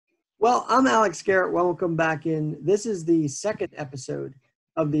Well, I'm Alex Garrett. Welcome back in. This is the second episode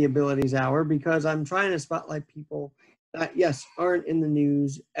of the Abilities Hour because I'm trying to spotlight people that, yes, aren't in the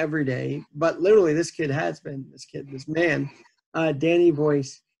news every day, but literally this kid has been, this man, Danny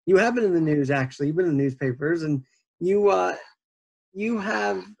Voyes. You have been in the news, actually. You've been in the newspapers, and you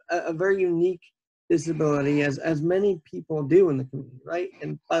have a very unique disability, as many people do in the community, right?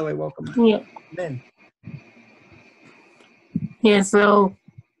 And by the way, welcome back. Yeah. Man. Yeah, so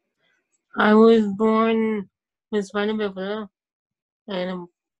I was born with Spina Bifida and a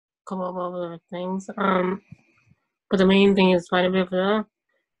couple of other things. But the main thing is Spina Bifida.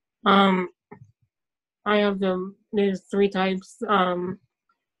 There's three types. I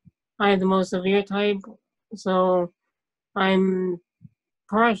have the most severe type, so I'm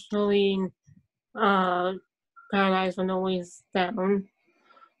partially paralyzed from the waist down.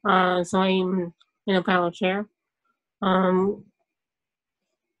 So I'm in a power chair.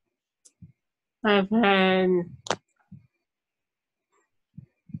 I've had,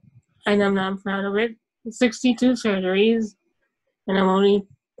 and I'm not proud of it, 62 surgeries, and I'm only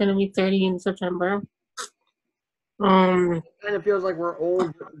going to be 30 in September. It kind of feels like we're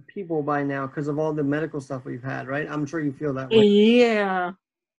old people by now because of all the medical stuff we've had, right? I'm sure you feel that way. Yeah.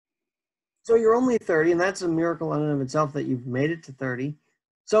 So you're only 30, and that's a miracle in and of itself that you've made it to 30.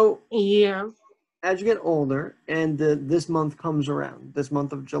 So Yeah. as you get older, and this month comes around, this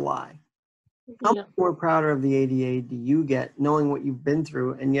month of July, how much more prouder of the ADA do you get knowing what you've been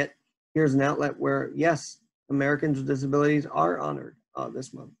through, and yet here's an outlet where, yes, Americans with disabilities are honored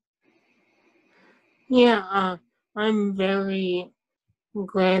this month? Yeah, I'm very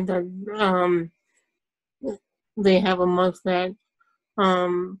glad that they have a month that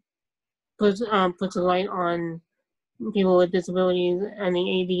puts a light on people with disabilities and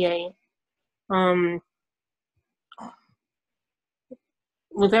the ADA.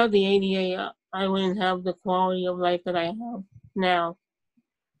 Without the ADA, I wouldn't have the quality of life that I have now.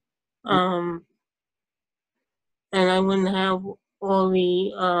 And I wouldn't have all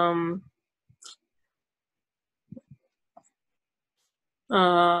the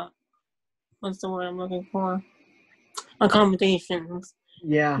what's the word I'm looking for? Accommodations.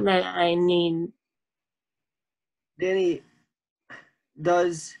 Yeah. That I need. Danny,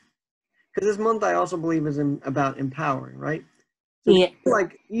 because this month I also believe is about empowering, right? So Yeah.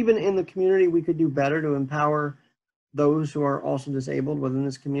 like even in the community, we could do better to empower those who are also disabled within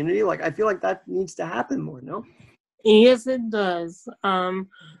this community. Like, I feel like that needs to happen more, no? Yes, it does.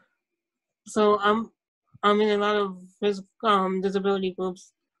 So I'm in a lot of disability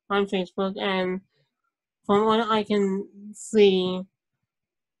groups on Facebook, and from what I can see,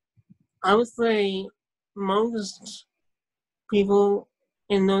 I would say most people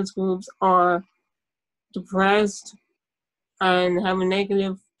in those groups are depressed and have a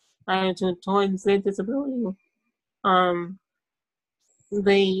negative attitude towards their disability.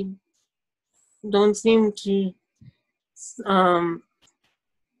 They don't seem to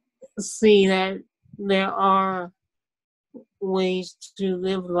see that there are ways to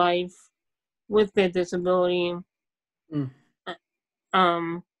live life with their disability.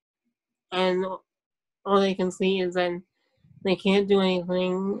 And all they can see is that they can't do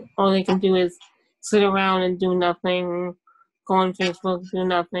anything. All they can do is sit around and do nothing, go on Facebook, do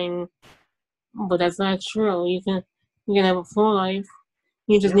nothing. But that's not true. You can have a full life.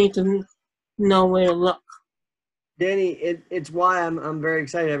 You just need to know where to look. Danny, it's why I'm very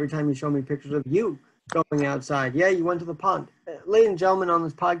excited every time you show me pictures of you going outside. Yeah, you went to the pond. Ladies and gentlemen, on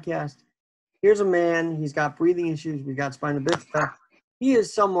this podcast, here's a man. He's got breathing issues. We got spina bifida. He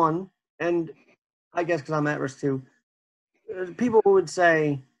is someone, and I guess because I'm at risk too, people would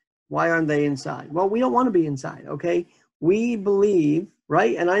say, why aren't they inside? Well, we don't want to be inside, okay? We believe,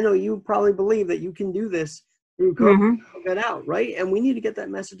 right? And I know you probably believe that you can do this through COVID, get out, right? And we need to get that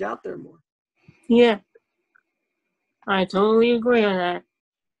message out there more. Yeah. I totally agree on that.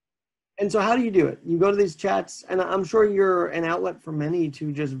 And so how do you do it? You go to these chats, and I'm sure you're an outlet for many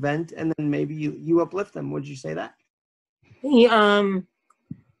to just vent, and then maybe you uplift them. Would you say that? Yeah,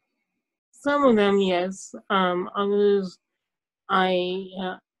 some of them, yes. Others, I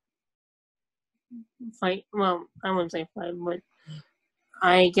fight. Well, I wouldn't say fight, but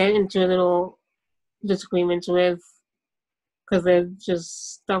I get into little disagreements with because they're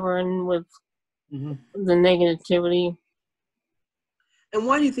just stubborn with the negativity. And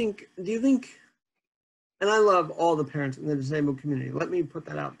why do you think, and I love all the parents in the disabled community. Let me put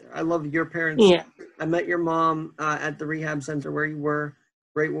that out there. I love your parents. Yeah. I met your mom at the rehab center where you were.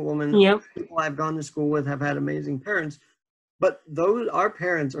 Great woman. Yep. People I've gone to school with have had amazing parents. But our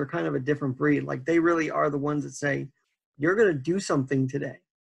parents are kind of a different breed. Like, they really are the ones that say, you're going to do something today.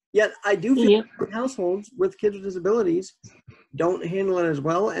 Yet I do feel Yeah. like households with kids with disabilities don't handle it as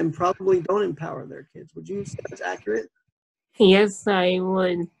well and probably don't empower their kids. Would you say that's accurate? Yes, I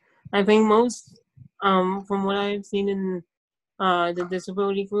would. I think most, from what I've seen in the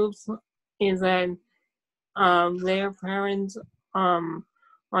disability groups, is that their parents are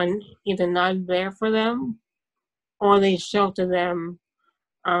either not there for them or they shelter them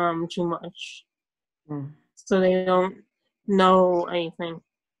too much, Mm. so they don't know anything.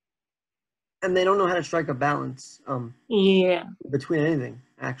 And they don't know how to strike a balance Yeah, between anything,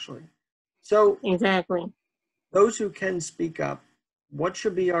 actually. So exactly. those who can speak up, what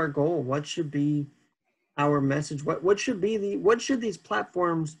should be our goal? What should be our message? What should be what should these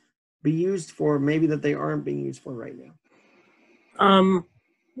platforms be used for? Maybe that they aren't being used for right now. Um,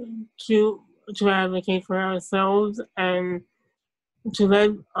 to advocate for ourselves and to let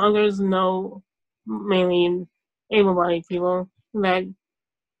others know, mainly able-bodied people, that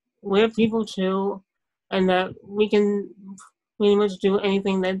we're people too, and that we can pretty much do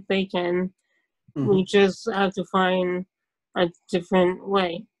anything that they can. We just have to find a different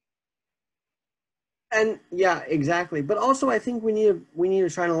way. And yeah, exactly. But also, I think we need to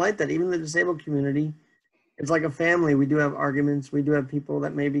shine a light that even the disabled community, it's like a family. We do have arguments. We do have people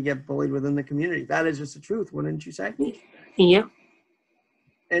that maybe get bullied within the community. That is just the truth, wouldn't you say? Yep.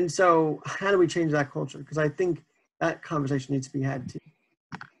 And so, how do we change that culture? Because I think that conversation needs to be had too.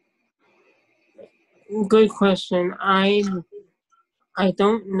 Good question. I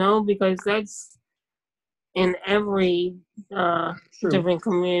don't know, because that's in every True. different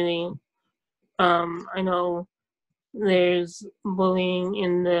community. I know there's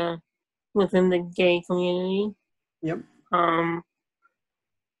bullying within the gay community. Yep. And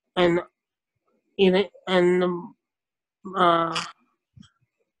the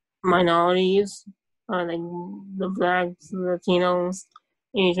minorities, like the blacks, Latinos,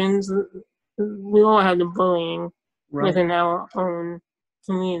 Asians, we all have the bullying Right. within our own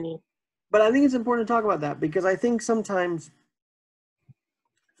community. But I think it's important to talk about that because I think sometimes,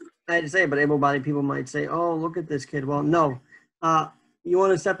 I hate to say it, but able-bodied people might say, "Oh, look at this kid." Well, no. You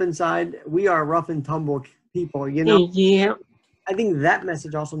want to step inside? We are rough and tumble people, you know? Yeah, I think that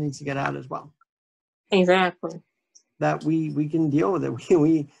message also needs to get out as well. exactly. That we can deal with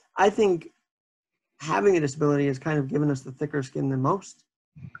it. I think having a disability has kind of given us the thicker skin than most.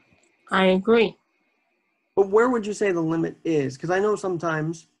 I agree. But where would you say the limit is? Because I know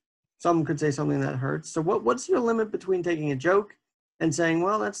sometimes some could say something that hurts. So what's your limit between taking a joke and saying,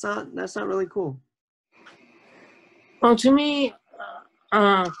 "Well, that's not really cool"? Well, to me,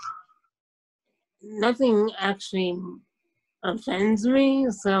 nothing actually offends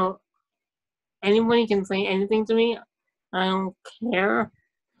me, so anybody can say anything to me. I don't care.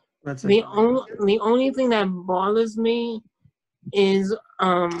 That's The only thing that bothers me is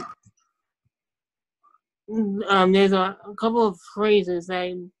there's a couple of phrases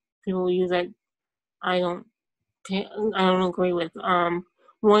that people use that I don't I don't agree with.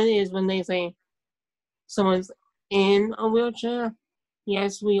 One is when they say someone's in a wheelchair.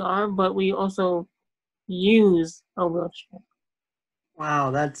 Yes, we are, but we also use a wheelchair.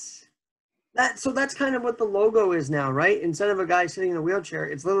 Wow, so that's kind of what the logo is now, right? Instead of a guy sitting in a wheelchair,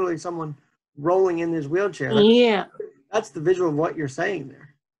 it's literally someone rolling in his wheelchair. Yeah, That's the visual of what you're saying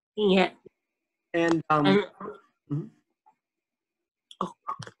there. yeah. And And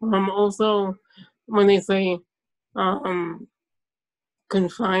also when they say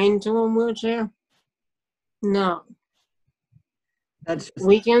confined to a wheelchair, no, that's just,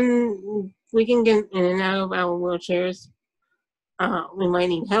 we can get in and out of our wheelchairs. We might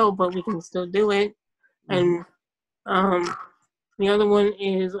need help, but we can still do it. And the other one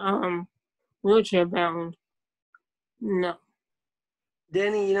is wheelchair bound. No.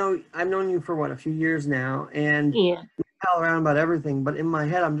 Danny, I've known you for a few years now, and Yeah. we pal around about everything. But in my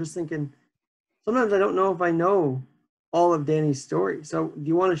head, I'm just thinking, sometimes I don't know if I know all of Danny's story. So, do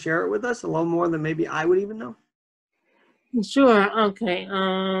you want to share it with us a little more than maybe I would even know? Sure. Okay.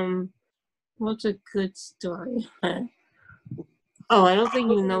 What's a good story? Oh, I don't think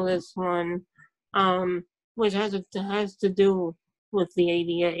you know this one. Which has to do with the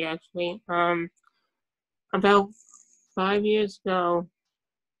ADA actually. About 5 years ago,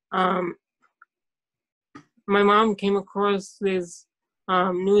 um, my mom came across this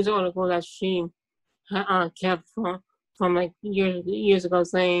news article that she kept from like years ago,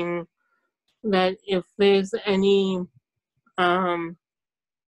 saying that if there's any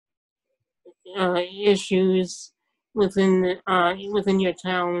issues within your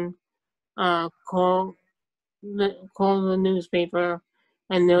town, call the newspaper,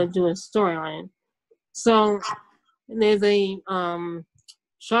 and they'll do a story on it. So there's a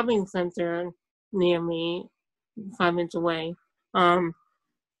shopping center near me, 5 minutes away. And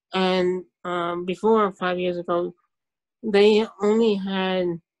before 5 years ago, they only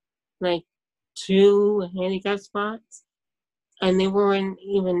had like 2 handicap spots, and they weren't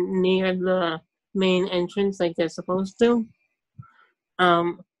even near the main entrance like they're supposed to.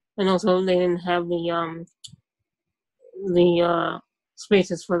 And also they didn't have the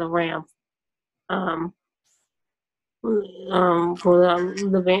spaces for the ramp. For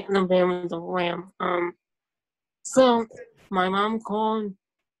the van with the ramp. So my mom called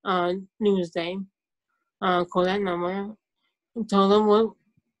Newsday, called that number, and told them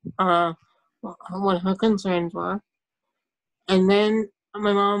what her concerns were, and then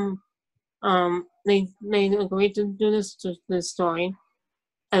my mom they agreed to do this story,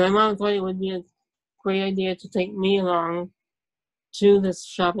 and my mom thought it would be a great idea to take me along to this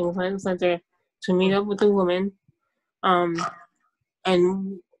shopping center to meet up with the woman.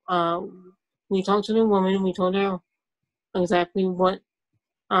 And we talked to the woman. We told her exactly what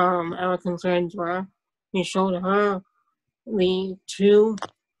our concerns were. We showed her the 2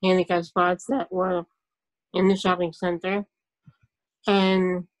 handicap spots that were in the shopping center.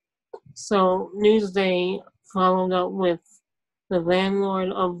 And so Newsday followed up with the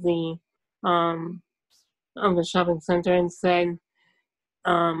landlord of the shopping center and said,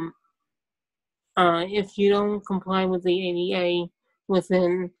 if you don't comply with the ADA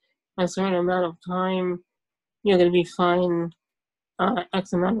within a certain amount of time, you're going to be fined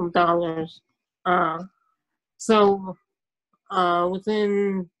X amount of dollars. So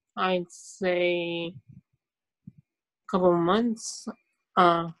within, I'd say, a couple of months,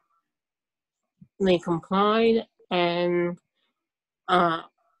 they complied, and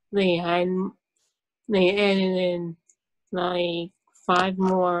they added in like 5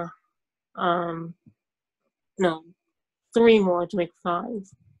 more, no, 3 more to make 5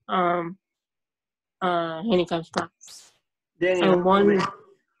 handicap spots. Danny, And one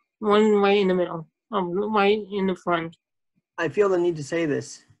right in the middle, right in the front. I feel the need to say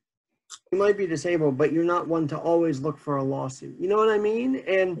this. You might be disabled, but you're not one to always look for a lawsuit. You know what I mean?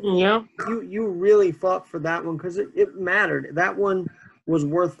 And Yep. you really fought for that one because it mattered. That one was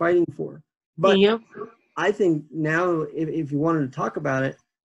worth fighting for. But Yep. I think now, if you wanted to talk about it,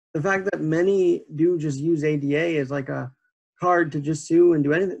 the fact that many do just use ADA as like a card to just sue and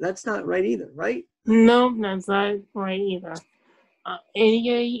do anything, that's not right either, right? No, that's not right either.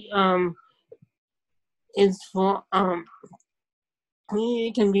 ADA is for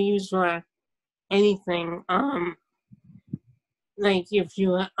it can be used for anything. Like if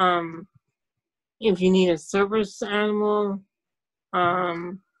you need a service animal,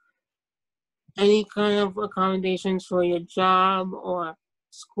 any kind of accommodations for your job or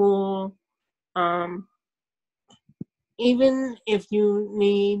school, even if you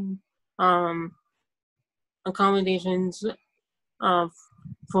need accommodations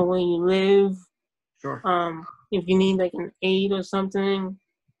for where you live. Sure. If you need like an aid or something,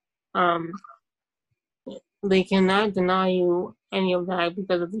 they cannot deny you any of that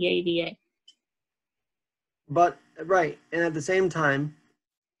because of the ADA. But, right, and at the same time,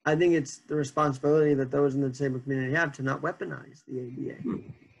 I think it's the responsibility that those in the disabled community have to not weaponize the ADA.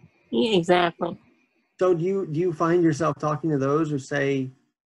 Yeah, exactly. So do you find yourself talking to those who say,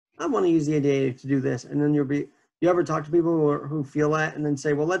 I want to use the ADA to do this, and then you ever talk to people who feel that and then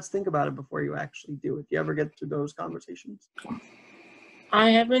say, well, let's think about it before you actually do it? Do you ever get to those conversations?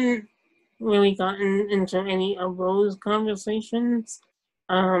 I haven't really gotten into any of those conversations,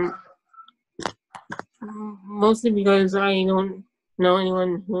 mostly because I don't know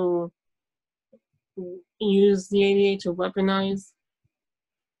anyone who used the ADA to weaponize.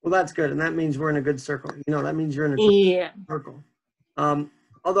 Well, that's good, and that means we're in a good circle. You know, that means you're in a circle.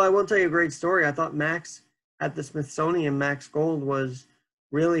 Although I will tell you a great story. I thought Max at the Smithsonian, Max Gold, was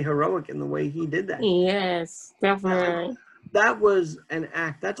really heroic in the way he did that. Yes, definitely. That was an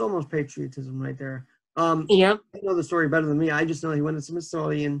act. That's almost patriotism right there. Yep. You know the story better than me. I just know he went to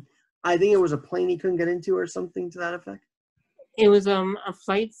Smithsonian. I think it was a plane he couldn't get into or something to that effect. It was a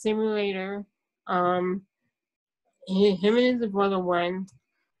flight simulator. Him and his brother went,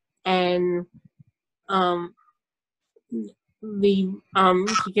 and to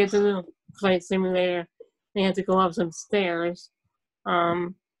get to the flight simulator, they had to go up some stairs,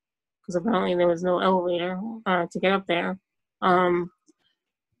 because apparently there was no elevator to get up there.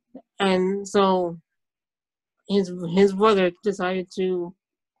 And so his brother decided to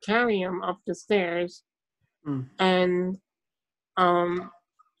carry him up the stairs, and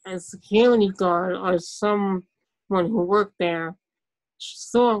a security guard or someone who worked there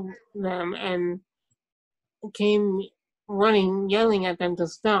saw them and came running, yelling at them to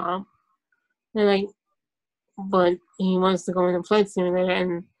stop. They're like, but he wants to go in the flight simulator,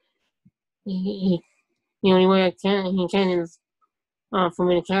 and he the only way he can is for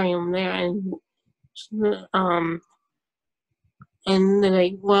me to carry him there, and they're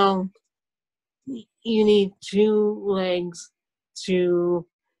like, well, you need 2 legs to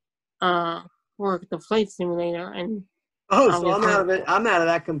work the flight simulator, and Oh, so I'm out of it. I'm out of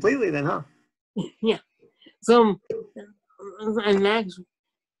that completely then, huh? Yeah. So, and Max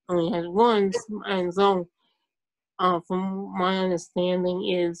only has 1, and so, from my understanding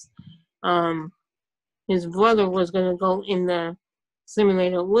is, his brother was going to go in the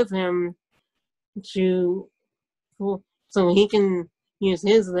simulator with him so he can use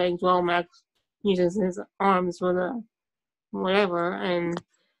his legs while Max uses his arms for the whatever. And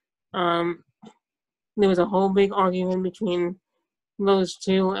there was a whole big argument between those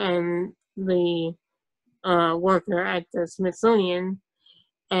 2 and the worker at the Smithsonian,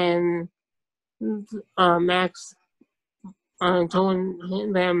 and Max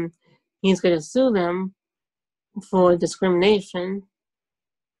told them he's going to sue them for discrimination.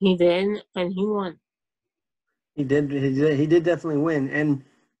 He did, and he won. He did definitely win. And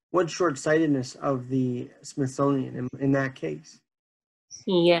what short-sightedness of the Smithsonian in that case.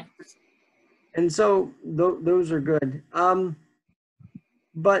 Yeah. And so those are good.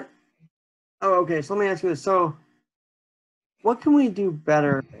 But okay. So let me ask you this. So, what can we do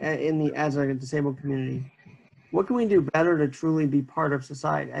better as a disabled community? What can we do better to truly be part of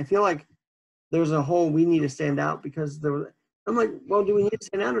society? I feel like there's a whole we need to stand out because I'm like, well, do we need to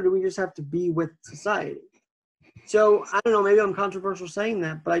stand out or do we just have to be with society? So I don't know, maybe I'm controversial saying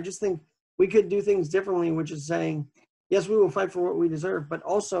that, but I just think we could do things differently, which is saying, yes, we will fight for what we deserve, but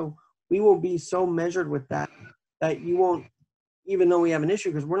also we will be so measured with that you won't even know we have an issue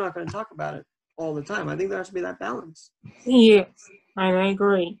because we're not going to talk about it all the time. I think there has to be that balance. Yes, I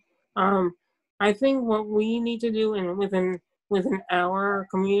agree. I think what we need to do within our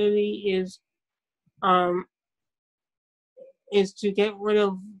community is to get rid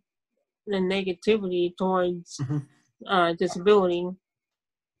of the negativity towards disability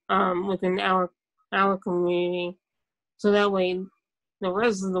within our community, so that way the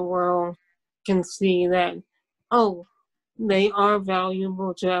rest of the world can see that, oh, they are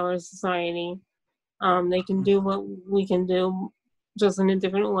valuable to our society. They can do what we can do, just in a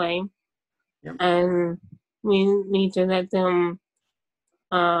different way. Yep. And we need to let them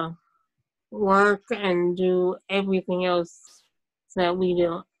work and do everything else that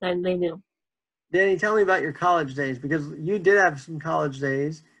they do. Danny, tell me about your college days, because you did have some college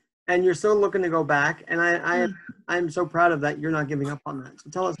days and you're still looking to go back. And I'm so proud of that. You're not giving up on that.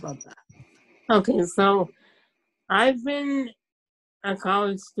 So tell us about that. Okay, so I've been a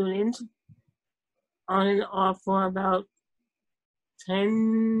college student on and off for about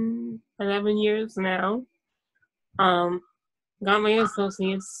 10, 11 years now. Got my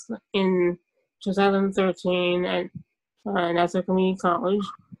associates in 2013 at Nassau Community College.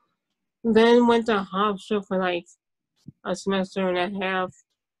 Then went to Hofstra for like a semester and a half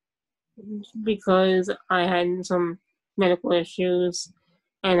because I had some medical issues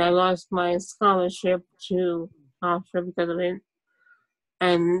and I lost my scholarship to Hofstra because of it.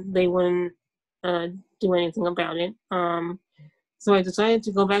 And they wouldn't do anything about it. So I decided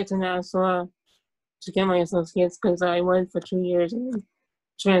to go back to Nassau to get my associates because I went for 2 years and then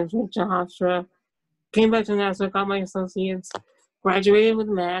transferred to Hofstra. Came back to Nassau, got my associates, graduated with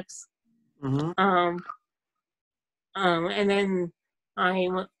Max. Mm-hmm. And then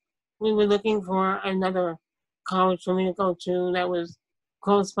we were looking for another college for me to go to that was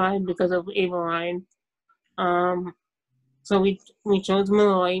close by because of Averine. So we chose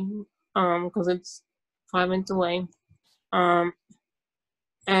Malloy because it's 5 minutes away.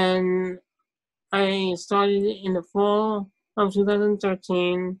 And I started in the fall of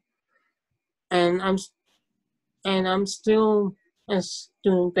 2013, and I'm still a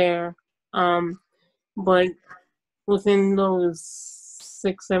student there. But within those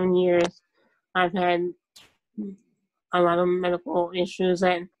 6-7 years, I've had a lot of medical issues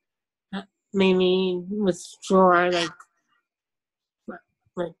that made me withdraw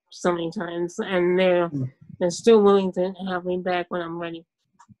like so many times, and they're still willing to have me back when I'm ready.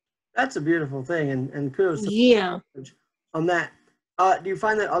 That's a beautiful thing, and kudos to on that. Do you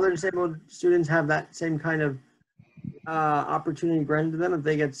find that other disabled students have that same kind of opportunity granted to them if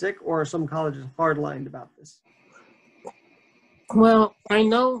they get sick, or are some colleges hard-lined about this? Well, I don't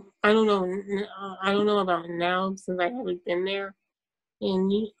know about now since I haven't been there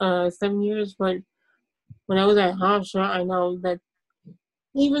in 7 years, but when I was at Hofstra, I know that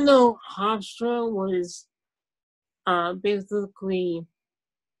even though Hofstra was basically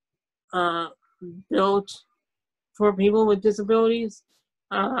built for people with disabilities.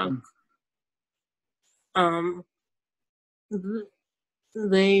 Um,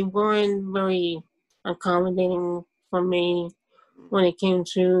 they weren't very accommodating for me when it came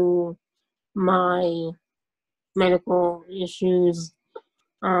to my medical issues,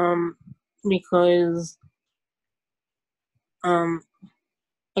 because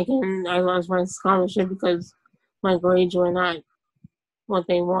again, I lost my scholarship because my grades were not what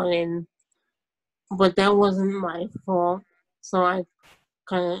they wanted, but that wasn't my fault. So I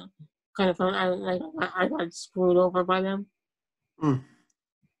kind of felt I got screwed over by them. Mm.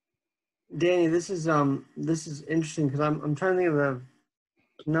 Danny, this is interesting because I'm trying to think of the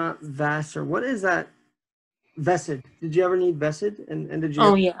not Vassar. What is that? Vested. Did you ever need vested? And did you?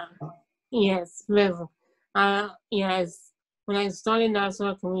 Oh yeah, yes, yes. When I started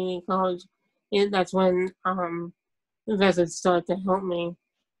Nassau Community College, that's when Vested started to help me.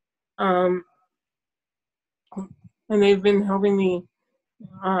 And they've been helping me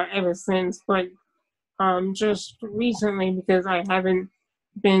ever since. But just recently, because I haven't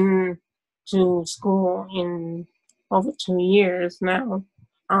been to school in over 2 years now,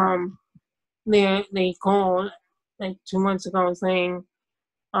 they called like 2 months ago saying,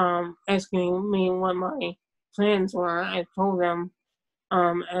 asking me what my plans were. I told them,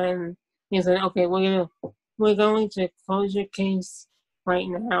 and he said, "Okay, we're going to close your case right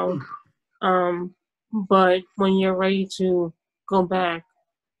now, but when you're ready to go back,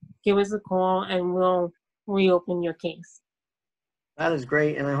 give us a call and we'll reopen your case." That is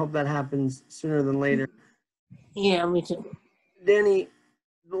great, and I hope that happens sooner than later. Yeah, me too. Danny,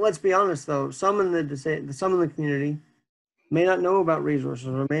 let's be honest though. Some in the community may not know about resources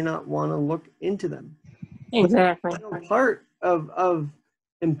or may not want to look into them. Exactly. Part of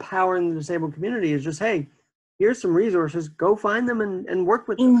empowering the disabled community is just, hey, here's some resources. Go find them and work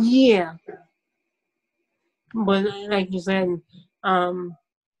with them. Yeah. But like you said,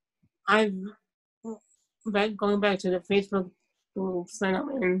 I've going back to the Facebook groups that I'm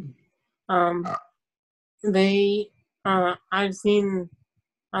in. I've seen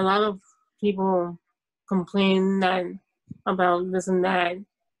a lot of people complain about this and that,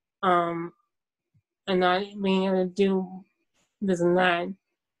 and not being able to do this and that,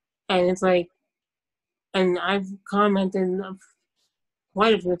 and it's like, and I've commented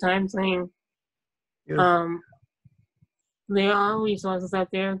quite a few times saying, there are resources out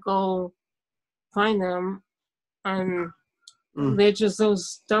there, go find them, and they're just so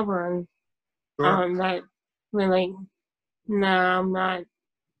stubborn, that they're like, nah, I'm not.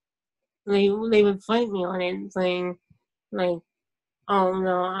 They would fight me on it, saying like, oh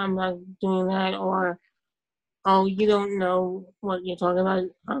no, I'm not doing that, or oh, you don't know what you're talking about.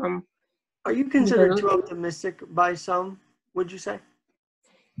 Are you considered too optimistic by some, would you say?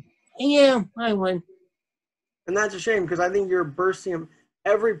 Yeah, I would. And that's a shame because I think you're bursting.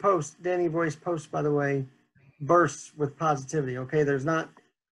 Every post, Danny Voyes posts, by the way, bursts with positivity. Okay, there's not,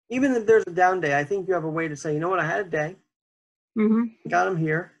 even if there's a down day, I think you have a way to say, you know what, I had a day, got him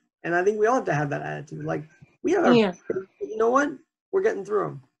here, and I think we all have to have that attitude. Like we have, you know what, we're getting through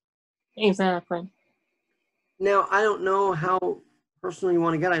them. Exactly. Now I don't know how personal you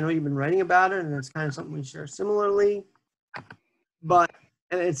want to get. I know you've been writing about it, and it's kind of something we share similarly. But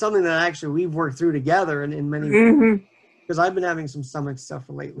and it's something that actually we've worked through together in many ways. Because I've been having some stomach stuff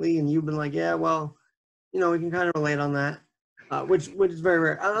lately, and you've been like, yeah, well, you know, we can kind of relate on that, which is very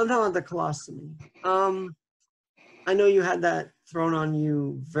rare. I'm talking about the colostomy. I know you had that thrown on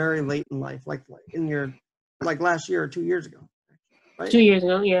you very late in life, like in your, like last year or 2 years ago, right? 2 years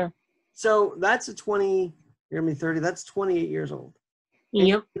ago, yeah. So that's you're gonna be 30. That's 28 years old.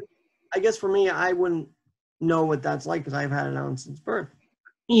 Yep. And I guess for me, I wouldn't know what that's like because I've had it on since birth.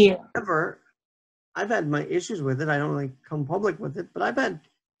 Yeah. However, I've had my issues with it. I don't really come public with it, but I've had,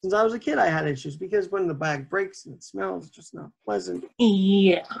 since I was a kid, I had issues because when the bag breaks and it smells, it's just not pleasant.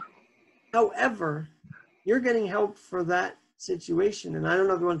 Yeah. However, you're getting help for that situation. And I don't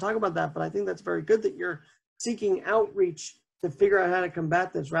know if you want to talk about that, but I think that's very good that you're seeking outreach to figure out how to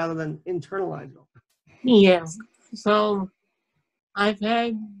combat this rather than internalize it. Yeah. So I've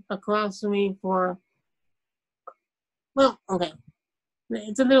had a colostomy for, well, okay.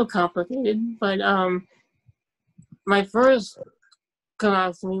 It's a little complicated, but my first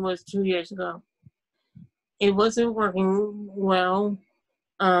colostomy was 2 years ago. It wasn't working well,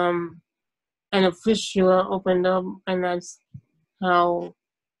 and a fistula opened up, and that's how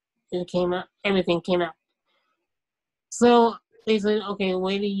it came out. Everything came out. So they said, okay,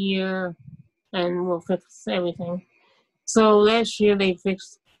 wait a year, and we'll fix everything. So last year they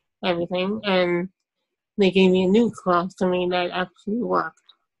fixed everything, and they gave me a new colostomy that actually worked.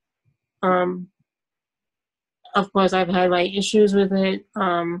 Of course, I've had my issues with it,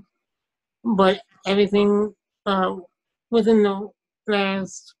 but everything within the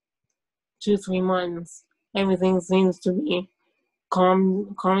last 2-3 months, everything seems to be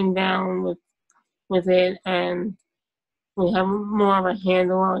calming down with it, and we have more of a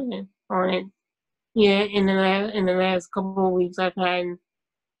handle on it. Yeah, in the last couple of weeks, I've had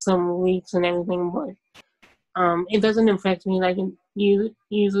some leaks and everything, but it doesn't affect me like it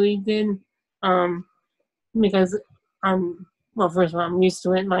usually did, because first of all, I'm used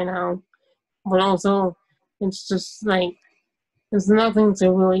to it by now, but also it's just like there's nothing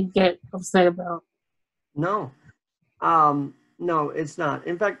to really get upset about. No, no, it's not.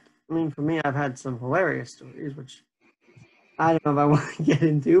 In fact, I mean, for me, I've had some hilarious stories, which I don't know if I want to get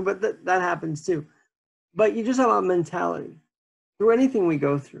into, but that happens too. But you just have a mentality through anything we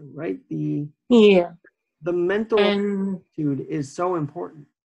go through, right? The mental attitude is so important.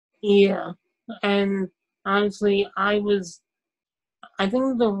 Yeah, and honestly, I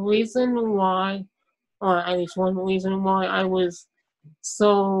think the reason why, or at least one reason why I was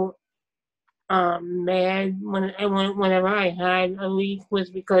so mad whenever I had a leak was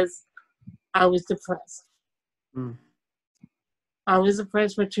because I was depressed. I was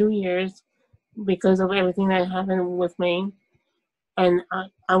depressed for 2 years because of everything that happened with me, and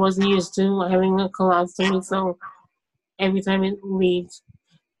I wasn't used to having a colostomy, so every time it leaked,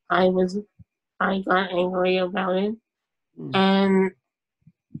 I got angry about it, and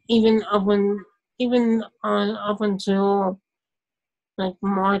even up until like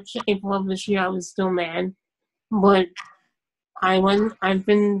March, April of this year, I was still mad. But I've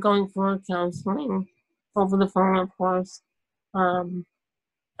been going for counseling over the phone, of course.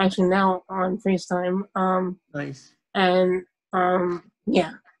 Actually now on FaceTime. Nice. And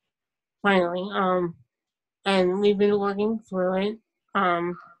yeah, finally. And we've been working through it.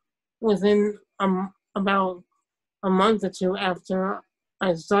 Within about a month or two after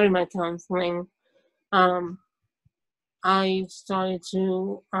I started my counseling, I started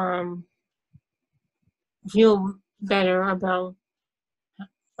to feel better about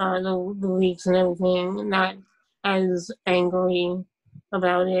the leaks and everything, not as angry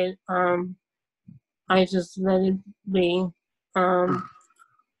about it. I just let it be.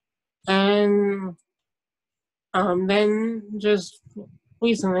 And then just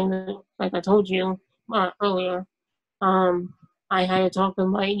recently, like I told you earlier, I had a talk with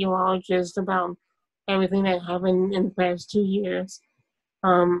my urologist about everything that happened in the past 2 years.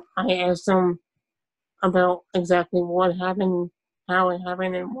 I asked him about exactly what happened, how it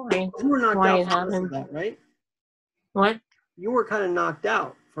happened, and why it happened. That, right? What? You were kind of knocked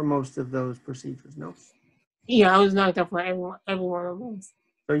out for most of those procedures, no? Yeah, I was knocked out for every one of them.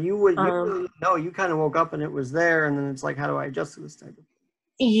 So you kind of woke up and it was there, and then it's like, how do I adjust to this type of thing?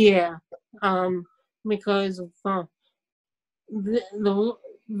 Yeah, because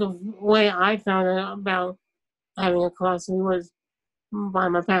the way I found out about having a colostomy was by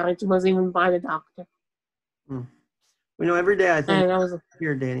my parents. It wasn't even by the doctor. We know every day I think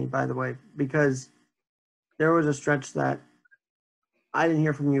here, Danny, by the way, because there was a stretch that I didn't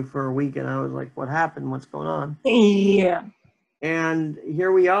hear from you for a week, and I was like, what happened? What's going on? Yeah. And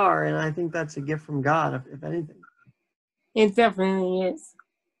here we are, and I think that's a gift from God, if anything. It definitely is.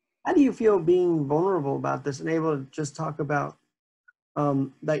 How do you feel being vulnerable about this and able to just talk about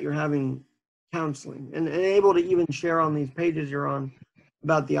that you're having counseling and able to even share on these pages you're on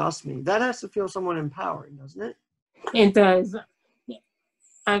about the ostomy? That has to feel somewhat empowering, doesn't it? It does.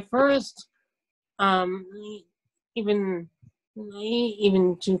 At first, even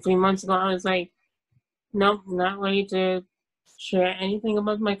 2-3 months ago, I was like, nope, not ready to share anything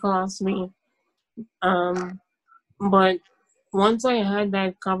about my colostomy. But once I had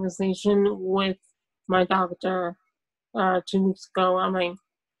that conversation with my doctor 2 weeks ago,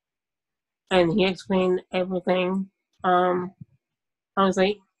 and he explained everything. I was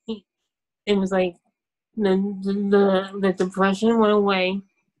like, it was like the depression went away.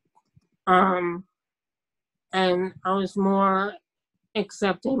 And I was more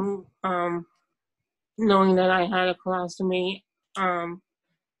accepting, knowing that I had a colostomy, and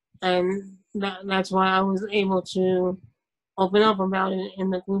that's why I was able to open up about it in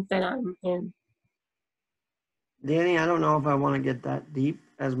the group that I'm in. Danny, I don't know if I want to get that deep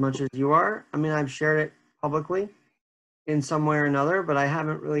as much as you are. I mean, I've shared it publicly in some way or another, but I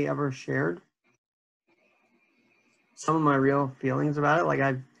haven't really ever shared some of my real feelings about it. Like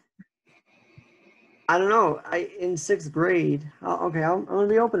I don't know. In 6th grade, I'm going to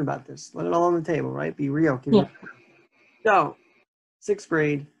be open about this. Let it all on the table, right? Be real. Yeah. So, 6th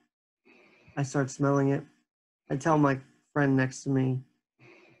grade, I start smelling it. I tell my friend next to me,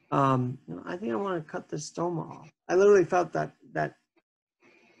 I think I want to cut this stoma off. I literally felt that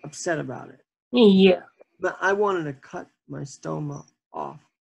upset about it. Yeah. But I wanted to cut my stoma off.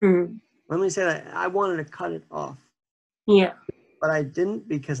 Mm. Let me say that. I wanted to cut it off. Yeah. But I didn't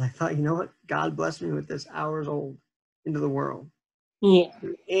because I thought, you know what? God blessed me with this hours old into the world. Yeah.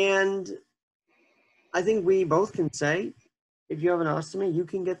 And I think we both can say, if you have an ostomy, you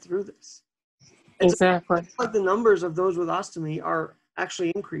can get through this. Exactly. It's like the numbers of those with ostomy are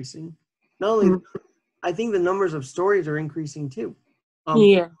actually increasing. Not only, I think the numbers of stories are increasing too.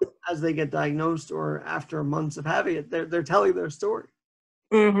 Yeah. As they get diagnosed or after months of having it, they're telling their story.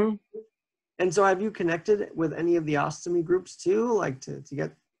 Mm-hmm. And so have you connected with any of the ostomy groups too, like to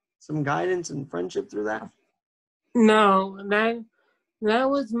get some guidance and friendship through that? No, that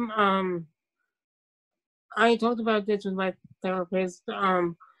was I talked about this with my therapist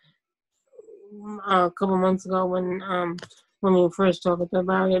a couple months ago when we first talked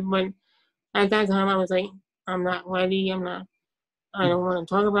about it, but at that time I was like, I'm not ready, I don't want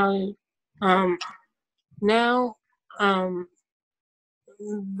to talk about it. Now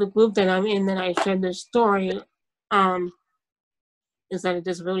the group that I'm in that I shared this story is at a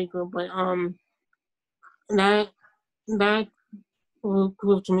disability group, but that that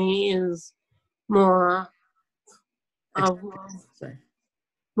group to me is more of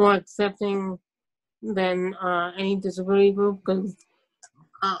more accepting than any disability group, because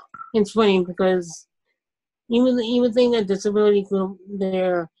it's funny because you would think a disability group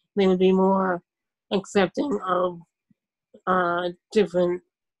they would be more accepting of different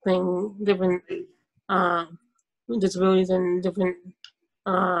uh, disabilities and different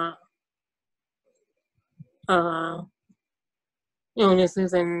uh, uh,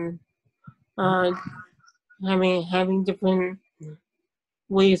 illnesses, and uh, having different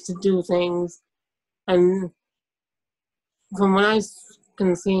ways to do things. And from what I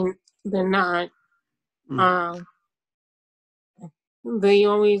can see, they're not. They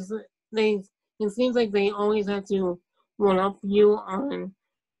always they it seems like they always have to one up you on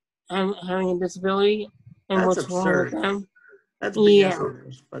having a disability and That's what's wrong with absurd. them. That's Yeah.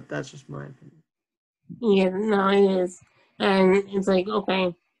 BS, but that's just my opinion. Yeah, no, it is. And it's like,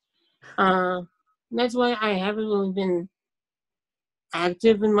 okay, that's why I haven't really been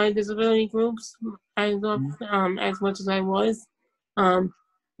active in my disability groups as much as I was.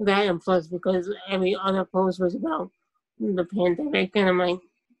 That and plus because every other post was about the pandemic, and I'm like,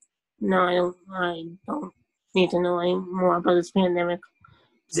 no, I don't need to know any more about this pandemic.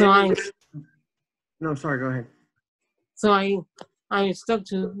 So No, sorry, go ahead. So I stuck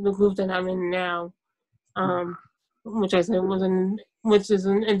to the group that I'm in now, which I said which is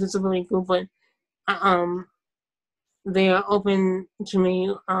a disability group, but they are open to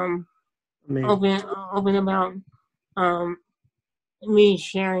me, open about me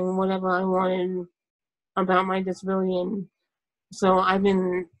sharing whatever I wanted about my disability, and so I've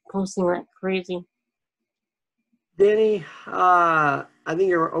been posting like crazy. Danny, I think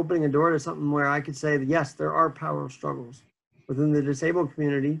you're opening a door to something where I could say that yes, there are power struggles within the disabled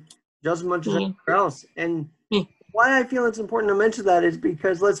community, just as much as everywhere else. And why I feel it's important to mention that is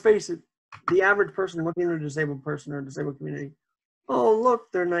because, let's face it, the average person looking at a disabled person or a disabled community, oh,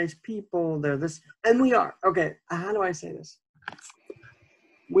 look, they're nice people, they're this, and we are. Okay, how do I say this?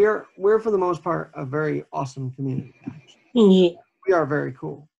 We're for the most part a very awesome community, actually. Yeah. We are very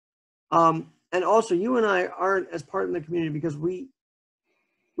cool. And also, you and I aren't as part of the community because we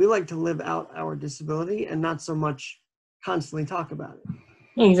like to live out our disability and not so much constantly talk about it.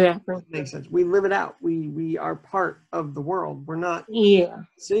 Exactly. Makes sense. We live it out. We are part of the world. We're not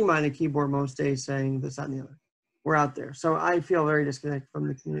sitting behind a keyboard most days saying this, that, and the other. We're out there. So I feel very disconnected from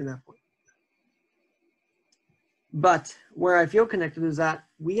the community at that point. But where I feel connected is that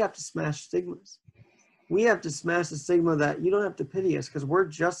we have to smash stigmas. We have to smash the stigma that you don't have to pity us because we're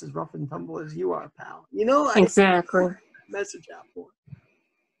just as rough and tumble as you are, pal. You know, exactly. Message out for.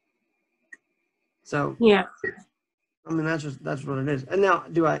 So yeah, I mean that's what it is. And now,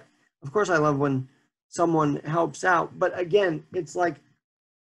 of course, I love when someone helps out, but again, it's like,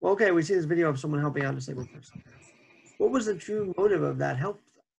 well, okay, we see this video of someone helping out a disabled person. What was the true motive of that help?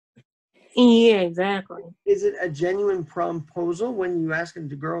 Yeah, exactly. Is it a genuine proposal when you ask a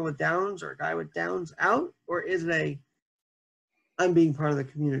girl with Downs or a guy with Downs out, or is it I'm being part of the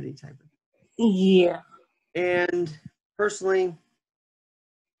community type of thing? Yeah. And personally,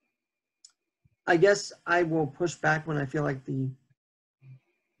 I guess I will push back when I feel like the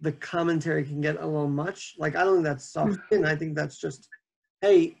commentary can get a little much. Like, I don't think that's soft skin. I think that's just,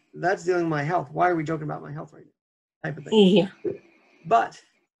 hey, that's dealing with my health. Why are we joking about my health right now? Type of thing. Yeah. But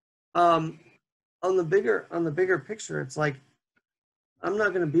On the bigger picture, it's like I'm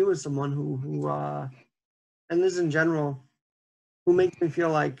not going to be with someone who and this in general, who makes me feel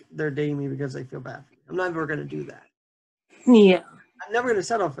like they're dating me because they feel bad for me. I'm never going to do that. Yeah. I'm never going to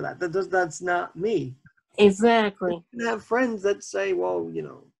settle for that. That's not me. Exactly. You can have friends that say, well,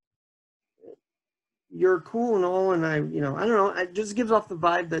 you're cool and all, and I don't know. It just gives off the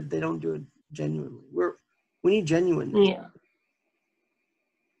vibe that they don't do it genuinely. We need genuineness. Yeah.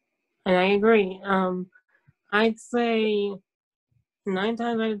 And I agree. I'd say 9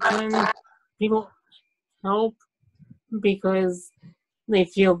 times out of 10, people help because they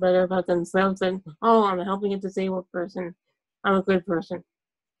feel better about themselves and, oh, I'm helping a disabled person. I'm a good person.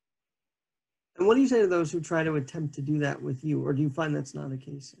 And what do you say to those who try to attempt to do that with you, or do you find that's not the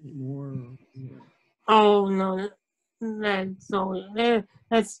case anymore? Oh no,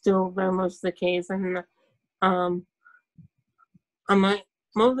 that's still very much the case, and I might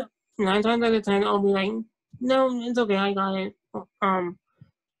 9 times out of 10 I'll be like, no, it's okay, I got it.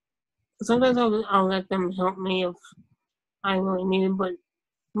 Sometimes I'll let them help me if I really need it, but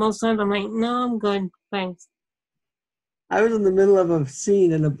most times I'm like, no, I'm good, thanks. I was in the middle of a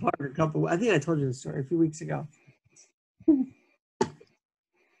scene in a park I think I told you this story a few weeks ago.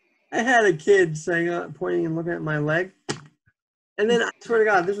 I had a kid saying, pointing and looking at my leg. And then I swear to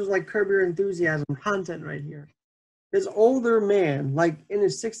God, this was like Curb Your Enthusiasm content right here. This older man, like in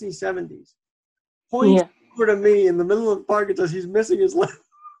his 60s, 70s, points over to me in the middle of the park and says he's missing his leg.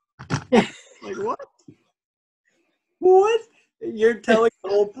 Like, what? What? You're telling the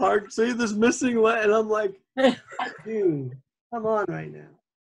whole park, see this missing leg? And I'm like, dude, come on right now.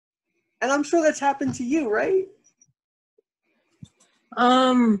 And I'm sure that's happened to you, right?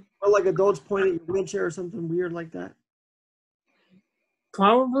 Or like adults pointing at your wheelchair or something weird like that.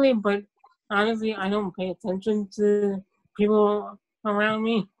 Probably, but honestly, I don't pay attention to people around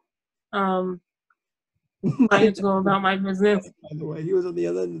me. I just go about my business. By the way, he was on the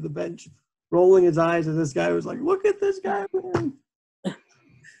other end of the bench, rolling his eyes, and this guy was like, "Look at this guy, man."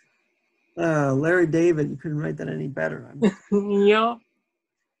 Larry David, you couldn't write that any better. Yeah.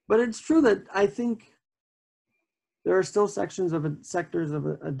 But it's true that I think there are still sectors of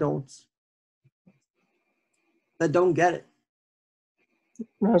adults that don't get it.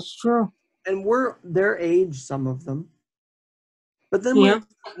 That's true. And we're their age, some of them. But then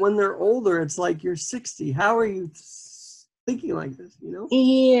when they're older, it's like you're 60. How are you thinking like this,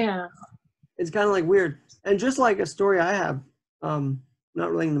 Yeah. It's kind of like weird. And just like a story I have,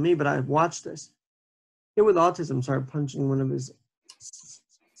 not relating to me, but I watched this. Kid with autism started punching one of his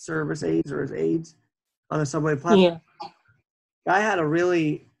service aides or his aides on a subway platform. Yeah. Guy had to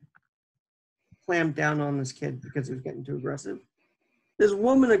really clamp down on this kid because he was getting too aggressive. This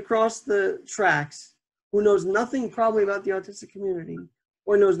woman across the tracks who knows nothing probably about the autistic community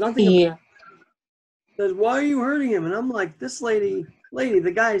or knows nothing about it, says, why are you hurting him? And I'm like, this lady,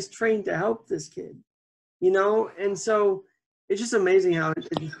 the guy is trained to help this kid, And so it's just amazing how it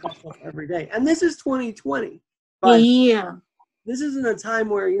just pops up every day. And this is 2020. But this isn't a time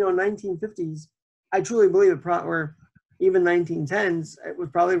where, 1950s, I truly believe it, or even 1910s, it was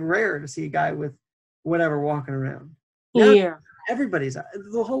probably rare to see a guy with whatever walking around. Now, everybody's out.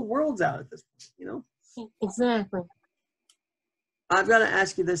 The whole world's out at this point, Exactly. I've got to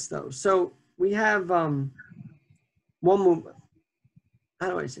ask you this, though. So we have one movement. How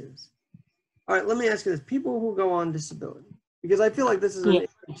do I say this? All right, let me ask you this. People who go on disability, because I feel like this is an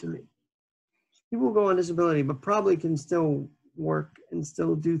issue to me. People who go on disability, but probably can still work and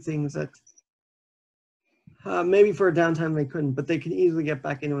still do things that maybe for a downtime they couldn't, but they can easily get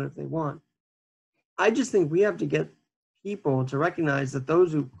back into it if they want. I just think we have to get people to recognize that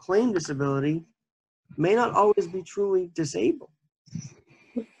those who claim disability may not always be truly disabled.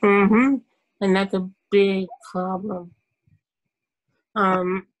 And that's a big problem.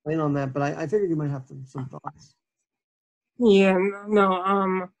 Explain on that, but I figured you might have some thoughts. Yeah,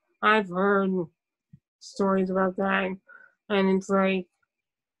 no, I've heard stories about that, and it's like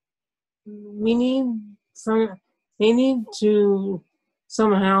they need to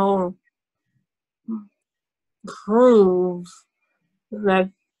somehow prove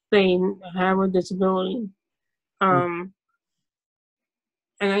that they have a disability. And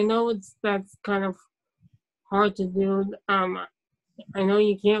I know that's kind of hard to do. I know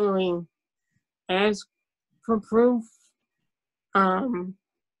you can't really ask for proof,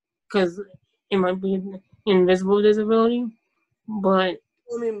 because it might be an invisible disability, but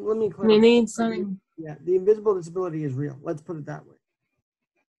let me clarify. They need something. Yeah, the invisible disability is real. Let's put it that way.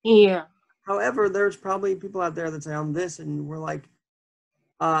 Yeah. However, there's probably people out there that say, I'm this, and we're like,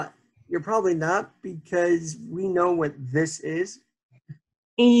 you're probably not, because we know what this is.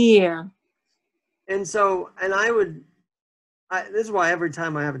 Yeah. And so, and this is why every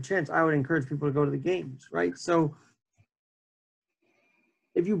time I have a chance, I would encourage people to go to the games, right? So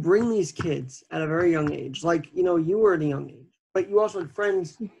if you bring these kids at a very young age, like, you were at a young age, but you also had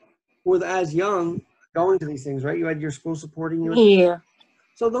friends who were as young going to these things, right? You had your school supporting you. Yeah.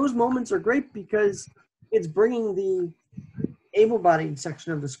 So those moments are great because it's bringing the able-bodied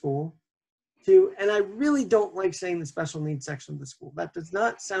section of the school to, and I really don't like saying the special needs section of the school. That does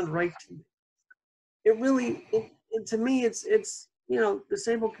not sound right to me. It really, to me, it's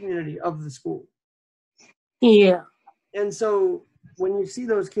disabled community of the school. Yeah. And so when you see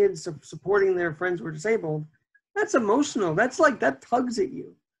those kids supporting their friends who are disabled, that's emotional. That's like, that tugs at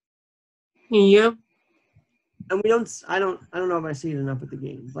you. Yep. And I don't know if I see it enough at the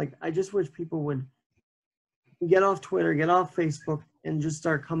games. Like, I just wish people would get off Twitter, get off Facebook, and just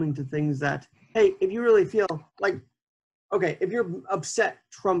start coming to things that, hey, if you really feel like, okay, if you're upset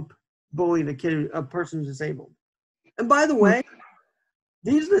Trump bullied a person who's disabled. And by the way,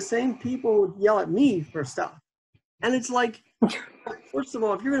 these are the same people who yell at me for stuff. And it's like, first of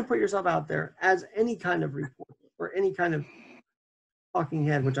all, if you're going to put yourself out there as any kind of reporter or any kind of talking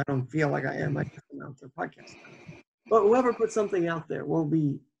head, which I don't feel like I am, I just am out there podcast. But whoever puts something out there will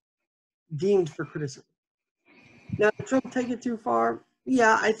be deemed for criticism. Now, did Trump take it too far?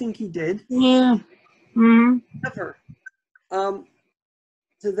 Yeah, I think he did. Yeah. Mm-hmm. However,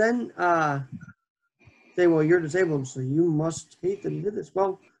 to then say, well, you're disabled, so you must hate that he did this.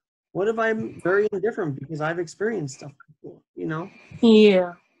 Well, what if I'm very indifferent because I've experienced stuff before,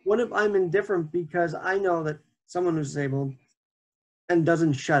 Yeah. What if I'm indifferent because I know that someone who's disabled and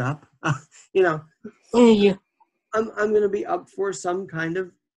doesn't shut up, Yeah. I'm going to be up for some kind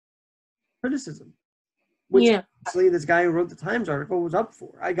of criticism, which actually this guy who wrote the Times article was up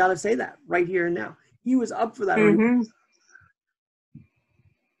for. I got to say that right here and now. He was up for that. Mm-hmm.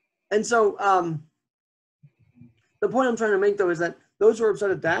 And so the point I'm trying to make, though, is that those who are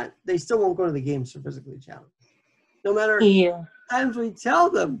upset at that, they still won't go to the games for physically challenged. No matter times we tell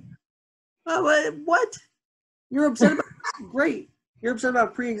them, oh, what? You're upset about this? Great. You're upset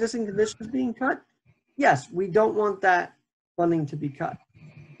about pre-existing conditions being cut? Yes, we don't want that funding to be cut.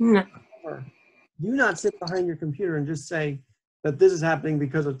 No. Or do not sit behind your computer and just say that this is happening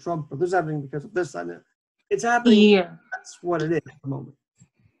because of Trump or this is happening because of this. It's happening. Yeah. That's what it is at the moment.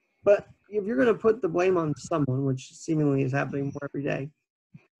 But if you're going to put the blame on someone, which seemingly is happening more every day,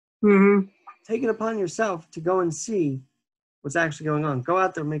 take it upon yourself to go and see what's actually going on. Go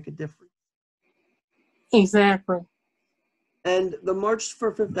out there and make a difference. Exactly. And the March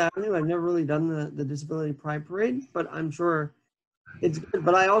for Fifth Avenue, I've never really done the Disability Pride Parade, but I'm sure it's good.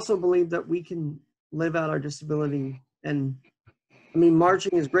 But I also believe that we can live out our disability. And I mean,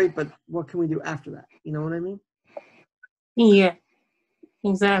 marching is great, but what can we do after that? You know what I mean? Yeah,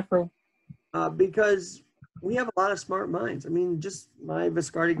 exactly. Because we have a lot of smart minds. I mean, just my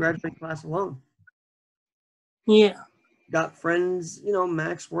Viscardi graduating class alone. Yeah. Got friends,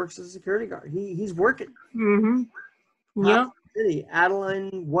 Max works as a security guard. He's working. Mm-hmm. Yep. City.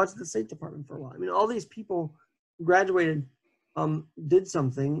 Adeline was the State Department for a while. I mean, all these people who graduated did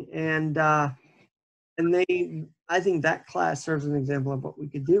something, and I think that class serves as an example of what we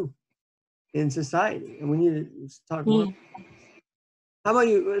could do in society, and we need to talk more. How about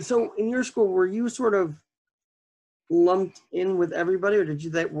you? So, in your school, were you sort of lumped in with everybody, or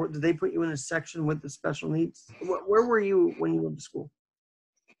did they put you in a section with the special needs? Where were you when you went to school?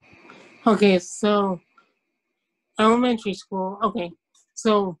 Okay, so elementary school. Okay,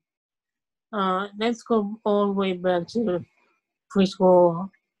 so let's go all the way back to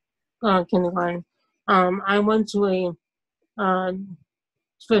preschool, kindergarten. I went to a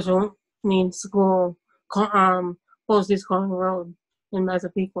special needs school, Postage Corner Road in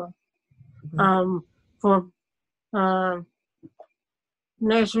Massapequa. For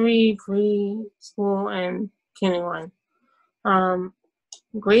nursery, preschool, and kindergarten.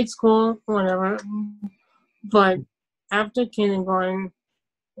 Grade school, whatever. But after kindergarten,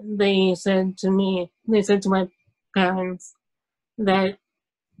 they said to my parents that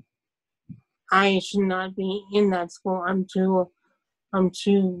I should not be in that school. I'm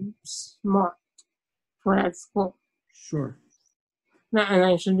too smart for that school. Sure. And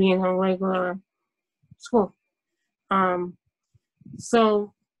I should be in a regular school.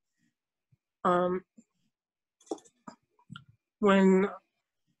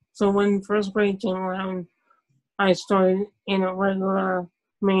 When first grade came around, I started in a regular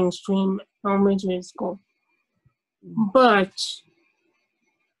mainstream elementary school. But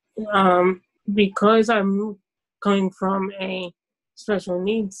because I'm coming from a special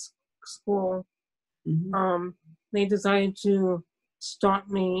needs school, they decided to start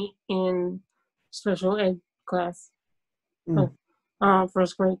me in special ed class, Mm.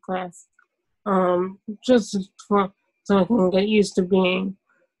 first grade class, just so I can get used to being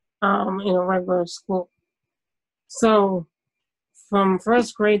in a regular school. So from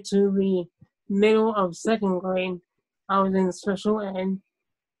first grade to the middle of second grade, I was in special ed,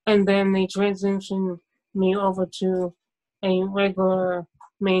 and then they transitioned me over to a regular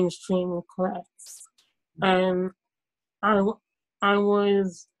mainstream class. And I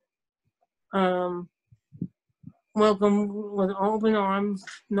was welcomed with open arms.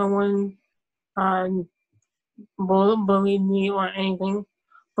 No one uh, bullied me or anything.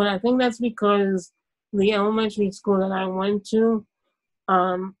 But I think that's because the elementary school that I went to,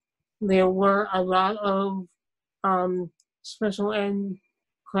 there were a lot of special ed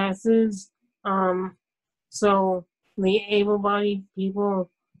classes. So the able-bodied people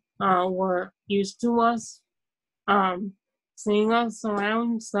were used to us seeing us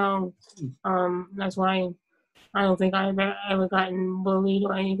around. So that's why I don't think I've ever gotten bullied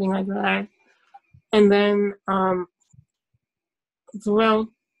or anything like that. And then throughout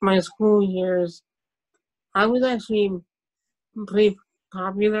my school years, I was actually pretty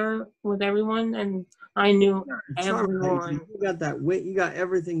popular with everyone, and I knew everyone. You got that wit. You got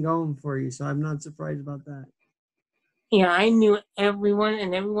everything going for you. So I'm not surprised about that. Yeah, I knew everyone,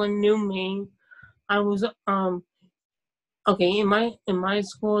 and everyone knew me. I was okay in my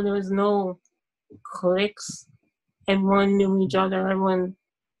school. There was no cliques. Everyone knew each other. Everyone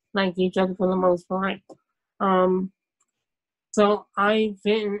liked each other for the most part. So I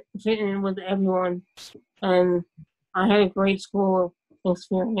fit in with everyone, and I had a great school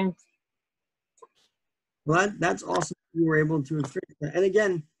experience. Well, that's awesome. You were able to experience that. And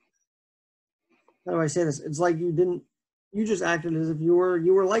again, how do I say this? It's like you just acted as if you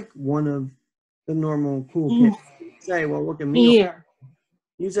were like one of the normal cool kids. You say, well, look at me. Yeah.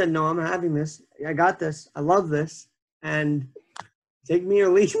 You said, no, I'm having this. I got this. I love this. And take me or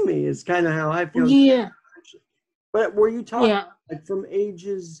leave me is kind of how I feel. Yeah. But were you talking Yeah. like from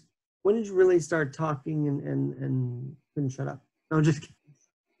ages? When did you really start talking and couldn't shut up? No, just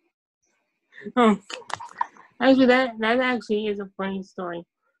kidding. Actually, that actually is a funny story.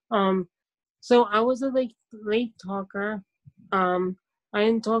 So I was a late talker. I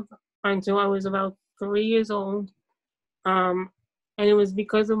didn't talk until I was about 3 years old. And it was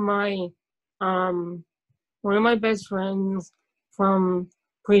because of my one of my best friends from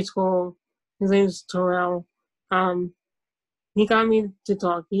preschool. His name is Terrell. He got me to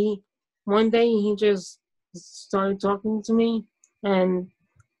talk. One day he just started talking to me, and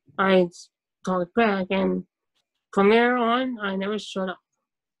I talked back, and from there on, I never shut up.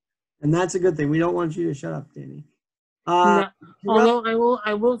 And that's a good thing. We don't want you to shut up, Danny. No, although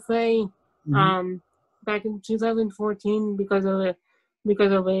I will say, Mhm. back in 2014, because of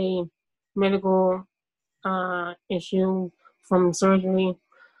a medical issue from surgery,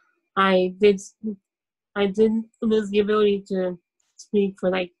 I did lose the ability to speak for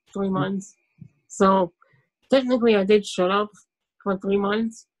like 3 months. So technically, I did shut up for 3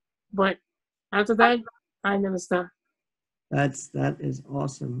 months, but after that, I never stopped. That is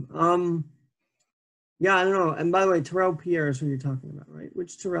awesome. Yeah, I don't know. And by the way, Terrell Pierre is who you're talking about, right?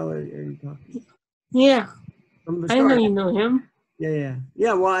 Which Terrell are you talking about? Yeah, From I know Viscardi. you know him. Yeah.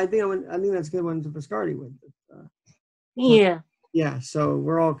 Well, I think that's a good one to Viscardi with. Yeah. Yeah, so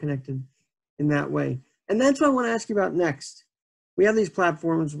we're all connected in that way. And that's what I want to ask you about next. We have these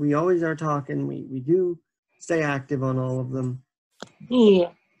platforms. We always are talking. We do stay active on all of them.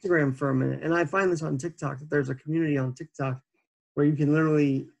 Yeah. Instagram for a minute. And I find this on TikTok, that there's a community on TikTok where you can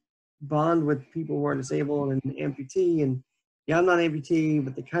literally bond with people who are disabled and amputee. And yeah, I'm not amputee,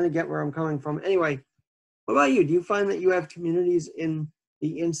 but they kind of get where I'm coming from. Anyway, what about you? Do you find that you have communities in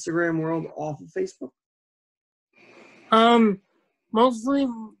the Instagram world off of Facebook? Mostly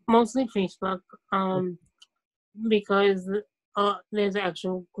Facebook. Because there's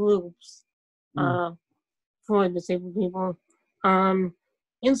actual groups for disabled people.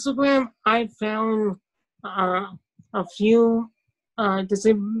 Instagram, I found a few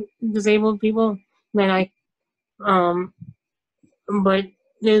disabled people that but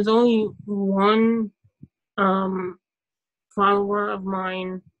there's only one follower of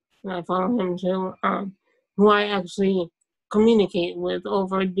mine, and I follow him too, who I actually communicate with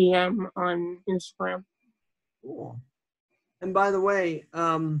over DM on Instagram. Cool. And by the way,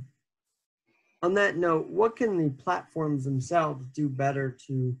 on that note, what can the platforms themselves do better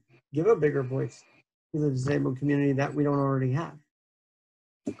to give a bigger voice to the disabled community that we don't already have?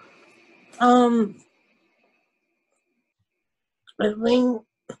 I think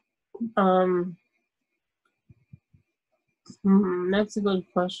That's a good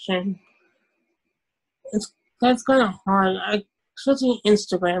question. That's kind of hard, especially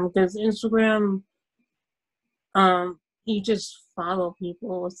Instagram, because Instagram, you just follow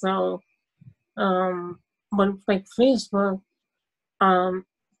people. So, but like Facebook, um,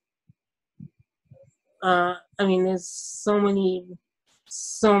 I mean, there's so many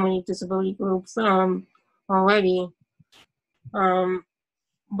disability groups, already.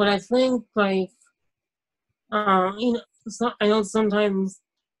 But I think like, so I know sometimes,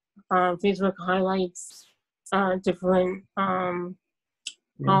 Facebook highlights, different, holidays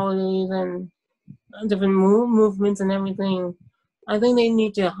and different movements and everything. I think they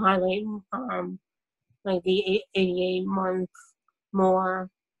need to highlight, like the 88 month more,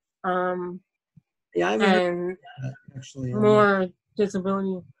 Yeah, I haven't heard and that actually. more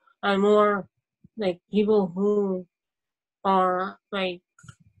disability, and more like people who are like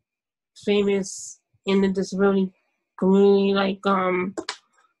famous in the disability community, like um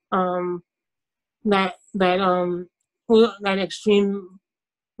that extreme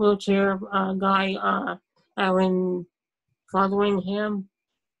wheelchair, guy, Aaron Fotheringham.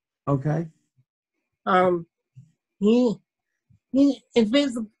 Okay. Um, he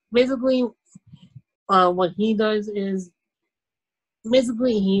it's basically, what he does is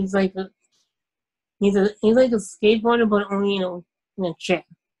basically he's like a skateboarder, but only in a chair.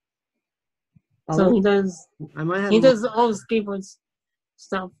 So I might have he does all the skateboard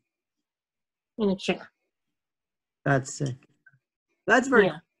stuff in a chair. That's sick. That's very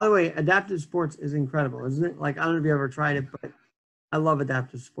Yeah. By the way, adaptive sports is incredible, isn't it? Like, I don't know if you ever tried it, but I love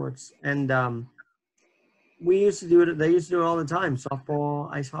adaptive sports. And we used to do it. They used to do it all the time. Softball,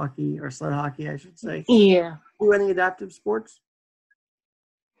 ice hockey, or sled hockey, I should say. Yeah. Do any adaptive sports?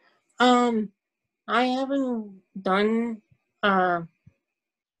 I haven't done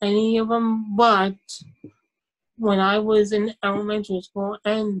any of them, but when I was in elementary school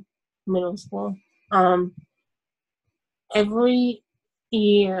and middle school, every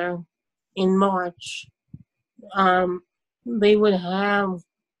year in March, they would have,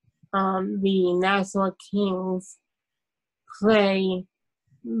 the Nassau Kings play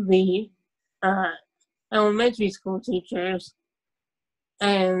the, elementary school teachers,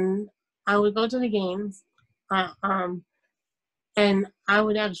 and I would go to the games, uh, um, and I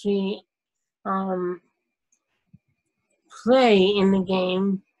would actually, play in the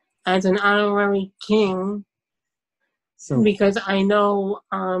game as an honorary king, because I know,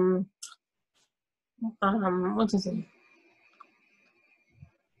 what's his name?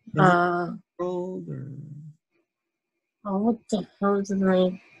 What the hell is his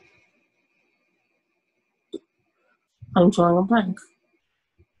name? I'm drawing a blank.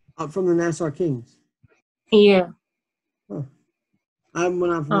 From the Nassau Kings. Yeah. Huh. I'm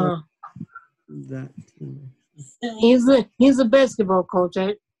not familiar with that team. He's a basketball coach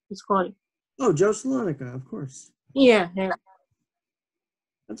at the school. Oh, Joe Salonica, of course. Yeah.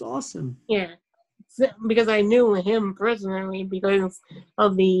 That's awesome. Yeah. Because I knew him personally because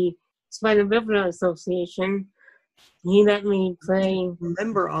of the Spina Bifida Association. He let me play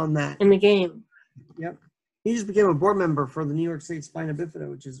member on that in the game. Yep. He just became a board member for the New York State Spina Bifida,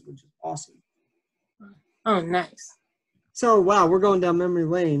 which is awesome. Oh, nice. So, wow, we're going down memory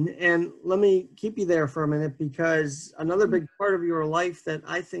lane. And let me keep you there for a minute, because another big part of your life that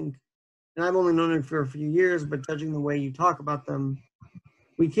I think, and I've only known it for a few years, but judging the way you talk about them,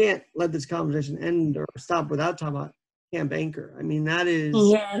 we can't let this conversation end or stop without talking about Camp Anchor. I mean, that is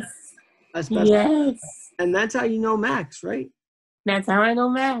a special. Yes. And that's how you know Max, right? That's how I know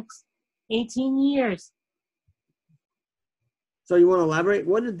Max. 18 years. So you want to elaborate?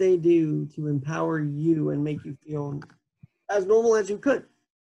 What did they do to empower you and make you feel as normal as you could?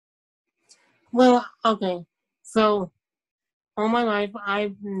 Well, okay. So all my life,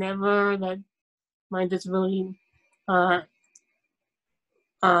 I've never let my disability lead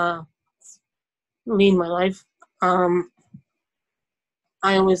my life. I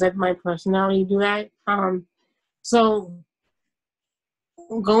always let my personality do that. So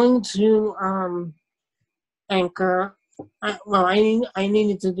going to Anchor, I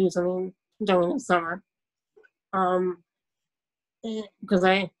needed to do something during the summer.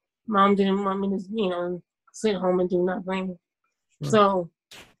 Because mom didn't want me to, sit home and do nothing. Sure. So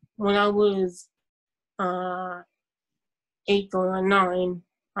when I was 8 or 9,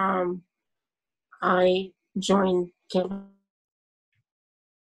 I joined Camp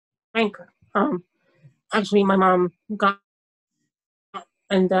Anchor. Actually, my mom got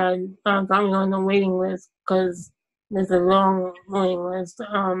and dad got me on the waiting list because there's a long waiting list.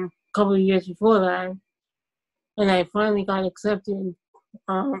 A couple of years before that, and I finally got accepted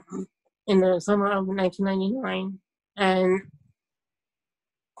in the summer of 1999. and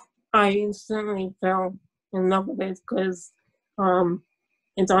I instantly fell in love with it because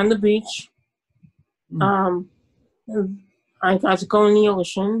it's on the beach. Um, I got to go in the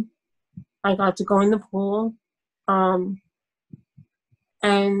ocean. I got to go in the pool.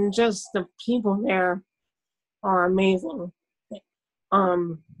 And just the people there are amazing.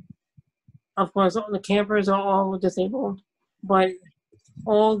 Of course, the campers are all disabled, but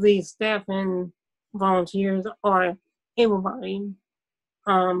all the staff and volunteers are able-bodied.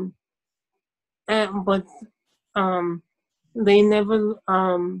 But they never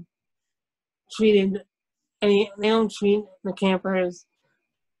treated any. They don't treat the campers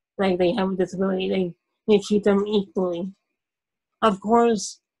like they have a disability. They treat them equally. Of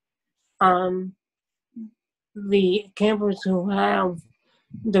course, the campers who have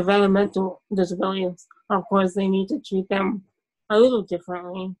developmental disabilities, of course, they need to treat them a little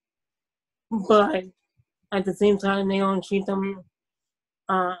differently. But at the same time, they don't treat them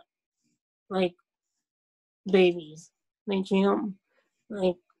like babies. They treat them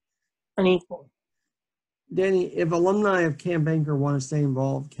like an equal. Danny, if alumni of Camp Anchor want to stay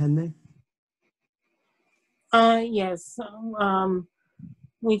involved, can they? Yes.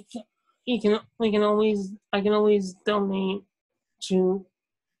 We can always. I can always donate to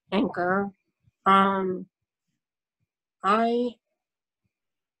Anchor. I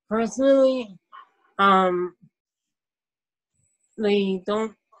personally, they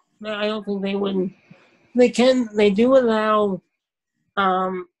don't. I don't think they would. They can. They do allow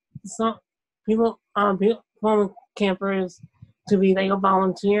some people, former campers, to be like a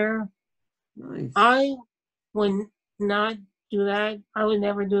volunteer. Nice. I would not do that. I would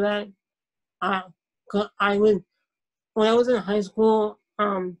never do that. I would when I was in high school.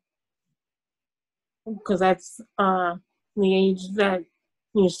 Because that's the age that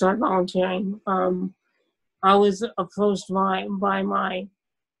you start volunteering. I was approached by my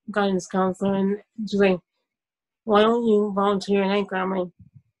guidance counselor and she's like, "Why don't you volunteer in Anchor?" I'm like,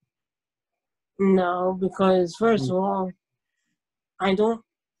 "No, because first of all, I don't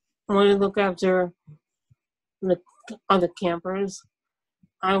want to look after the other campers.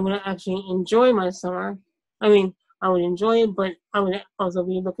 I would actually enjoy my summer. I mean, I would enjoy it, but I would also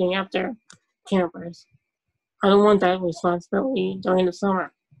be looking after campers. I don't want that responsibility during the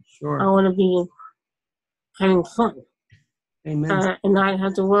summer. Sure. I want to be having fun. Amen. And not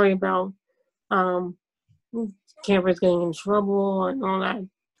have to worry about campers getting in trouble and all that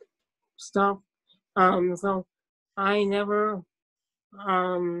stuff. So I never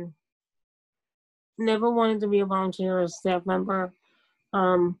wanted to be a volunteer or a staff member.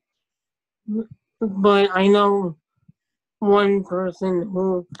 But I know one person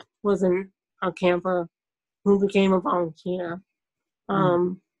who wasn't a camper who became a volunteer.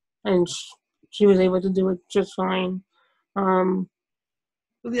 And she was able to do it just fine. So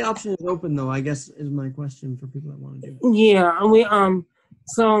the option is open, though, I guess, is my question for people that want to do it. Yeah,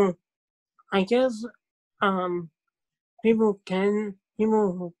 so I guess people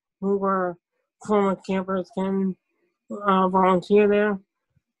who were former campers can volunteer there.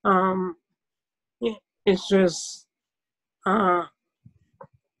 It's just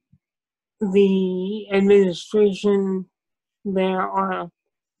the administration there are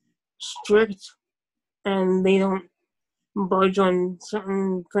strict and they don't budge on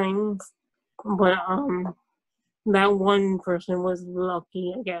certain things. But that one person was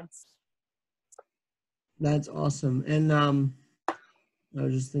lucky, I guess. That's awesome. And I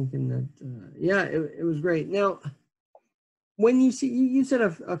was just thinking that, yeah, it was great. Now, when you see, you said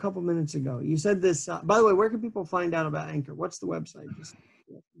a couple minutes ago, you said this, by the way, where can people find out about Anchor? What's the website?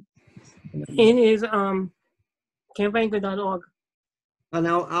 It is campanchor.org. And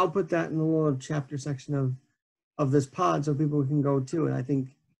I'll put that in the little chapter section of this pod so people can go to it. I think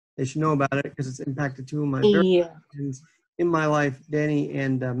they should know about it because it's impacted two of my friends in my life, Danny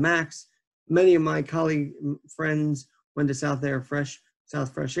and Max. Many of my colleague friends went to South Fresh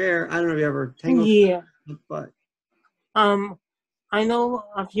Air. I don't know if you ever tangled. Yeah. But I know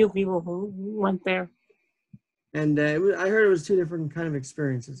a few people who went there. And I heard it was two different kind of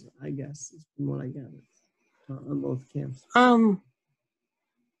experiences, I guess, from what I gathered, on both camps.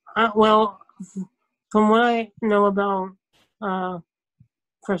 Well, from what I know about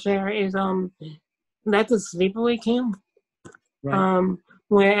Fresh Air is that's a sleepaway camp. Right.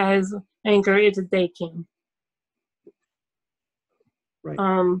 Whereas Anchor is a day camp. Right.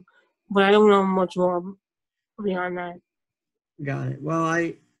 But I don't know much more beyond that. Got it. Well,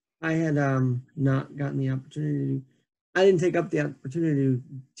 I had not gotten the opportunity. I didn't take up the opportunity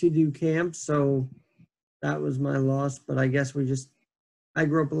to do camp, so that was my loss. But I guess we just I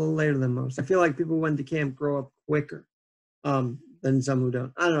grew up a little later than most. I feel like people who went to camp grow up quicker than some who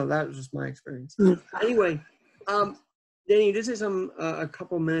don't. I don't know. That was just my experience. Anyway, Danny, you did say some a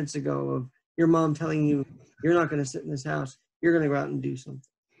couple minutes ago of your mom telling you you're not going to sit in this house. You're going to go out and do something.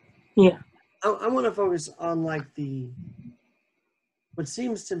 Yeah. I want to focus on like what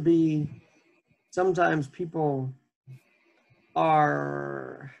seems to be sometimes people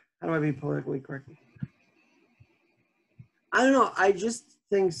are, how do I be politically correct? I don't know. I just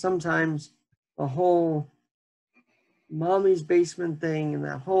think sometimes the whole mommy's basement thing and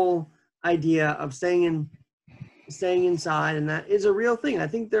that whole idea of staying inside, and that is a real thing. I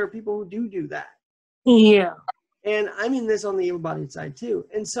think there are people who do that. Yeah. And I mean this on the able-bodied side too.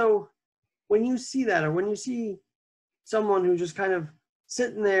 And so when you see that, or when you see someone who's just kind of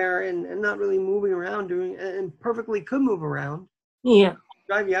sitting there and not really moving around doing, and perfectly could move around, Yeah.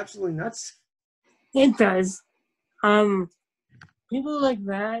 drive you absolutely nuts. It does. People like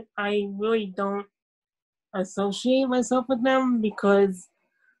that, I really don't associate myself with them because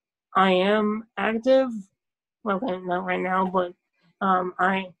I am active. Well, not right now, but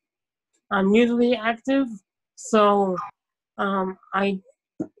I'm usually active. So I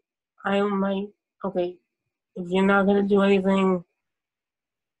might, okay, if you're not gonna do anything,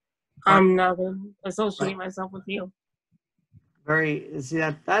 I'm not gonna associate myself with you. See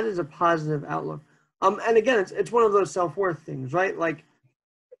that is a positive outlook. And again, it's one of those self-worth things, right? Like,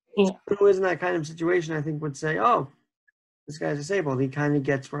 yeah, who is in that kind of situation, I think would say, "Oh, this guy's disabled. He kind of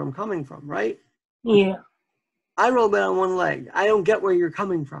gets where I'm coming from," right? Yeah. I roll bed on one leg. I don't get where you're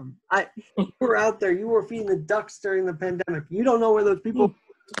coming from. You were out there. You were feeding the ducks during the pandemic. You don't know where those people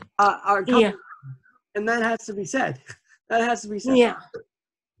are coming from, and that has to be said. That has to be said. Yeah.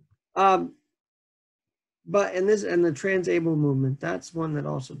 But and the trans-able movement, that's one that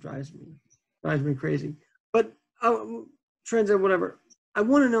also drives me crazy. But trans-able, whatever. I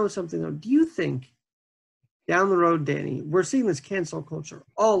want to know something though. Do you think down the road, Danny, we're seeing this cancel culture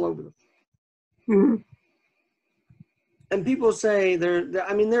all over the place? Mm-hmm. And people say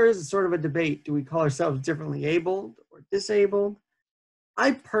there is sort of a debate. Do we call ourselves differently abled or disabled?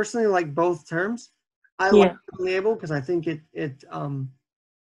 I personally like both terms. I like differently able because I think it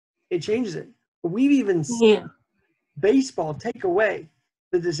changes it. But we've even seen baseball take away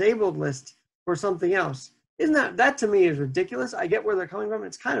the disabled list for something else. Isn't that to me is ridiculous? I get where they're coming from.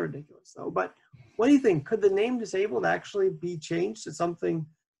 It's kind of ridiculous though. But what do you think? Could the name disabled actually be changed to something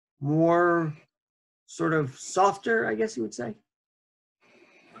more sort of softer, I guess you would say?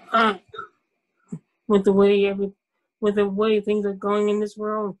 With the way things are going in this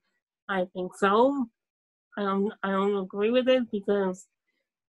world, I think so. I don't agree with it because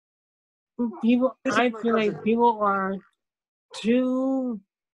I feel like people are too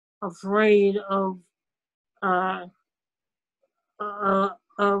afraid of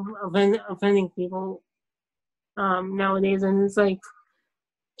offending people nowadays, and it's like,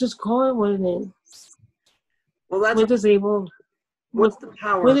 just call it what it is. Well, that's we're disabled. What's the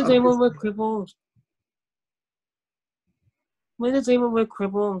power? We're disabled. We're crippled. We're disabled. We're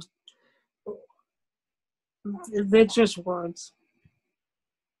crippled. They're just words.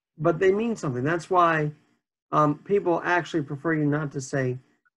 But they mean something. That's why people actually prefer you not to say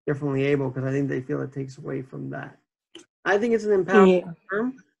differently able, because I think they feel it takes away from that. I think it's an empowering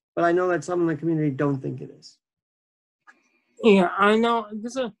term, but I know that some in the community don't think it is. Yeah, I know.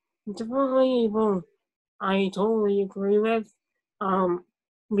 This is differently able. I totally agree with,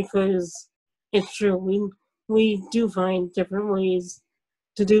 because it's true. We do find different ways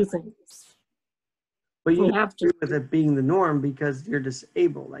to do things. But you have to agree with it being the norm because you're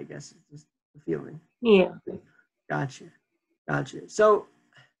disabled, I guess, is just the feeling. Yeah. Gotcha. So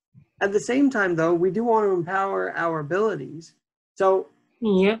at the same time, though, we do want to empower our abilities. So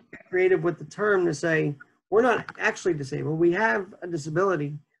get creative with the term to say, we're not actually disabled. We have a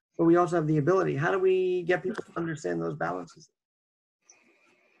disability, but we also have the ability. How do we get people to understand those balances?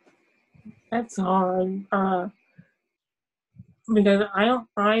 That's hard. Because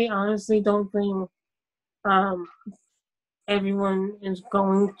I honestly don't think everyone is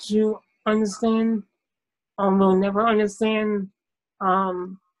going to understand, or will never understand,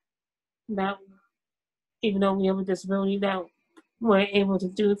 that even though we have a disability, that we're able to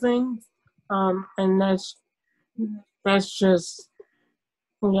do things, and that's just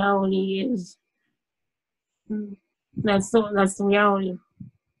reality. That's the reality.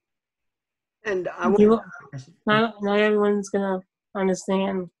 And not everyone's gonna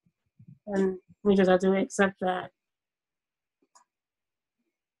understand, and we just have to accept that.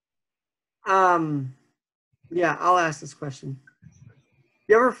 Yeah, I'll ask this question.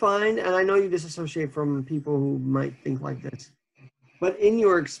 You ever find, and I know you disassociate from people who might think like this, But in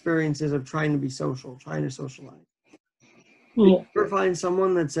your experiences of trying to be social, trying to socialize, did Yeah. you ever find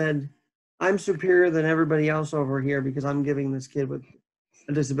someone that said, I'm superior than everybody else over here because I'm giving this kid with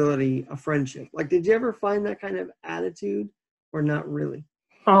a disability a friendship? Like, did you ever find that kind of attitude or not really?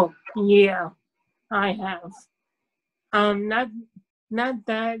 Oh, yeah, I have. Not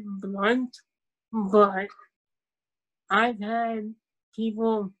that blunt, but I've had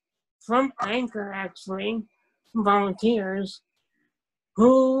people from Anchor, actually, volunteers,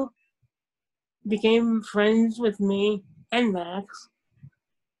 who became friends with me and Max.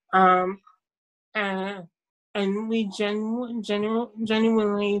 Um, and, and we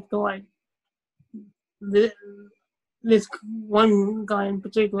genuinely thought this, this one guy in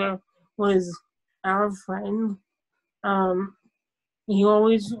particular was our friend. He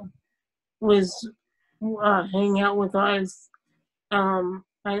always was hanging out with us at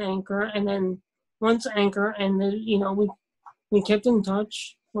Anchor, and then once Anchor ended, we kept in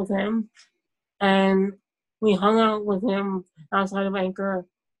touch with him, and we hung out with him outside of Anchor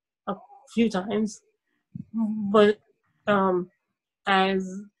a few times. But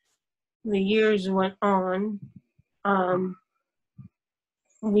as the years went on,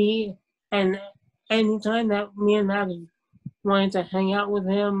 we and anytime that me and Max wanted to hang out with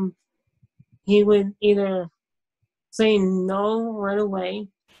him, he would either say no right away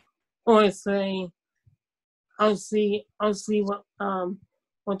or say, I'll see what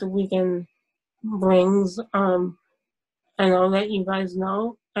the weekend brings, and I'll let you guys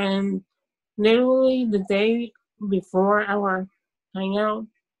know. And literally the day before our hangout,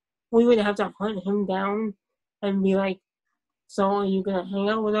 we would have to hunt him down and be like, so are you gonna hang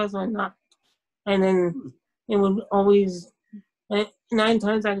out with us or not? And then it would always, 9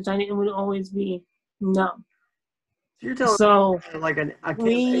 times out of 10, it would always be no. So you're telling So me like a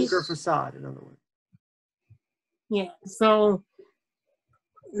Anchor facade, in other words. yeah, so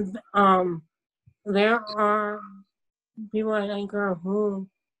there are people at Anchor who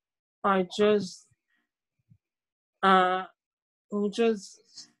are just who just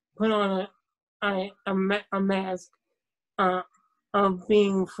put on a mask of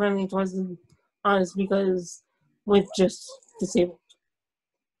being friendly towards us because we're just disabled,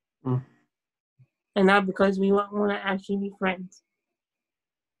 and not because we want to actually be friends.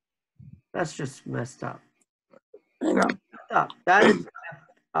 That's just messed up. I know. That is messed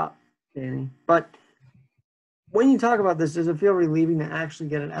up, Danny. But when you talk about this, does it feel relieving to actually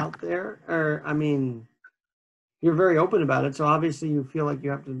get it out there? Or, I mean, you're very open about it, so obviously you feel like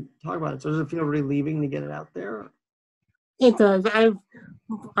you have to talk about it. So does it feel relieving to get it out there? It does.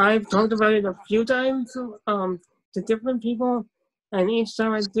 I've talked about it a few times to different people, and each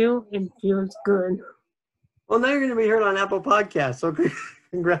time I do, it feels good. Well, now you're going to be heard on Apple Podcasts, so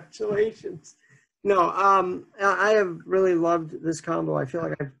congratulations. No, I have really loved this combo. I feel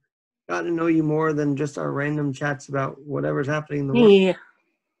like I've gotten to know you more than just our random chats about whatever's happening in the world, Yeah.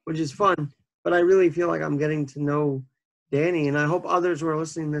 which is fun. But I really feel like I'm getting to know Danny, and I hope others who are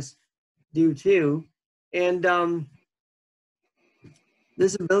listening to this do too. And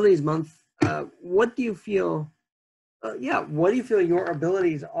this Abilities Month, what do you feel? What do you feel your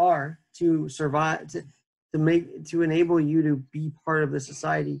abilities are to survive, to enable you to be part of the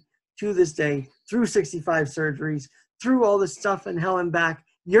society to this day, through 65 surgeries, through all this stuff and hell and back?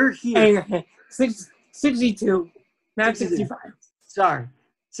 You're here. And 62, not 62. 65. Sorry,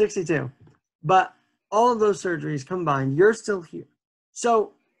 62. But all of those surgeries combined, you're still here.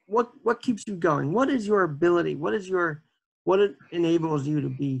 So what keeps you going? What is your ability? What enables you to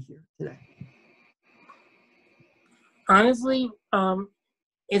be here today? Honestly,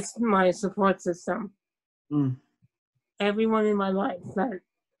 it's my support system. Everyone in my life that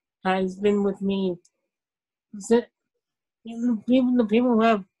has been with me, the people who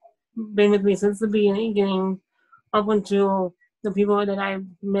have been with me since the beginning, up until the people that I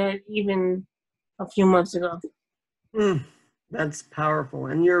met even a few months ago. That's powerful,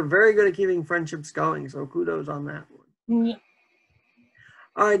 and you're very good at keeping friendships going. So kudos on that one. Yeah.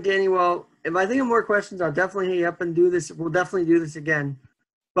 All right, Danny. Well, if I think of more questions, I'll definitely hit you up and do this. We'll definitely do this again.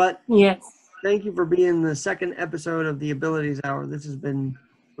 But yes, thank you for being the second episode of the Abilities Hour. This has been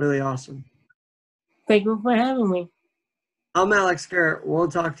really awesome. thank you for having me. I'm Alex Garrett. We'll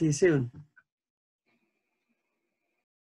talk to you soon.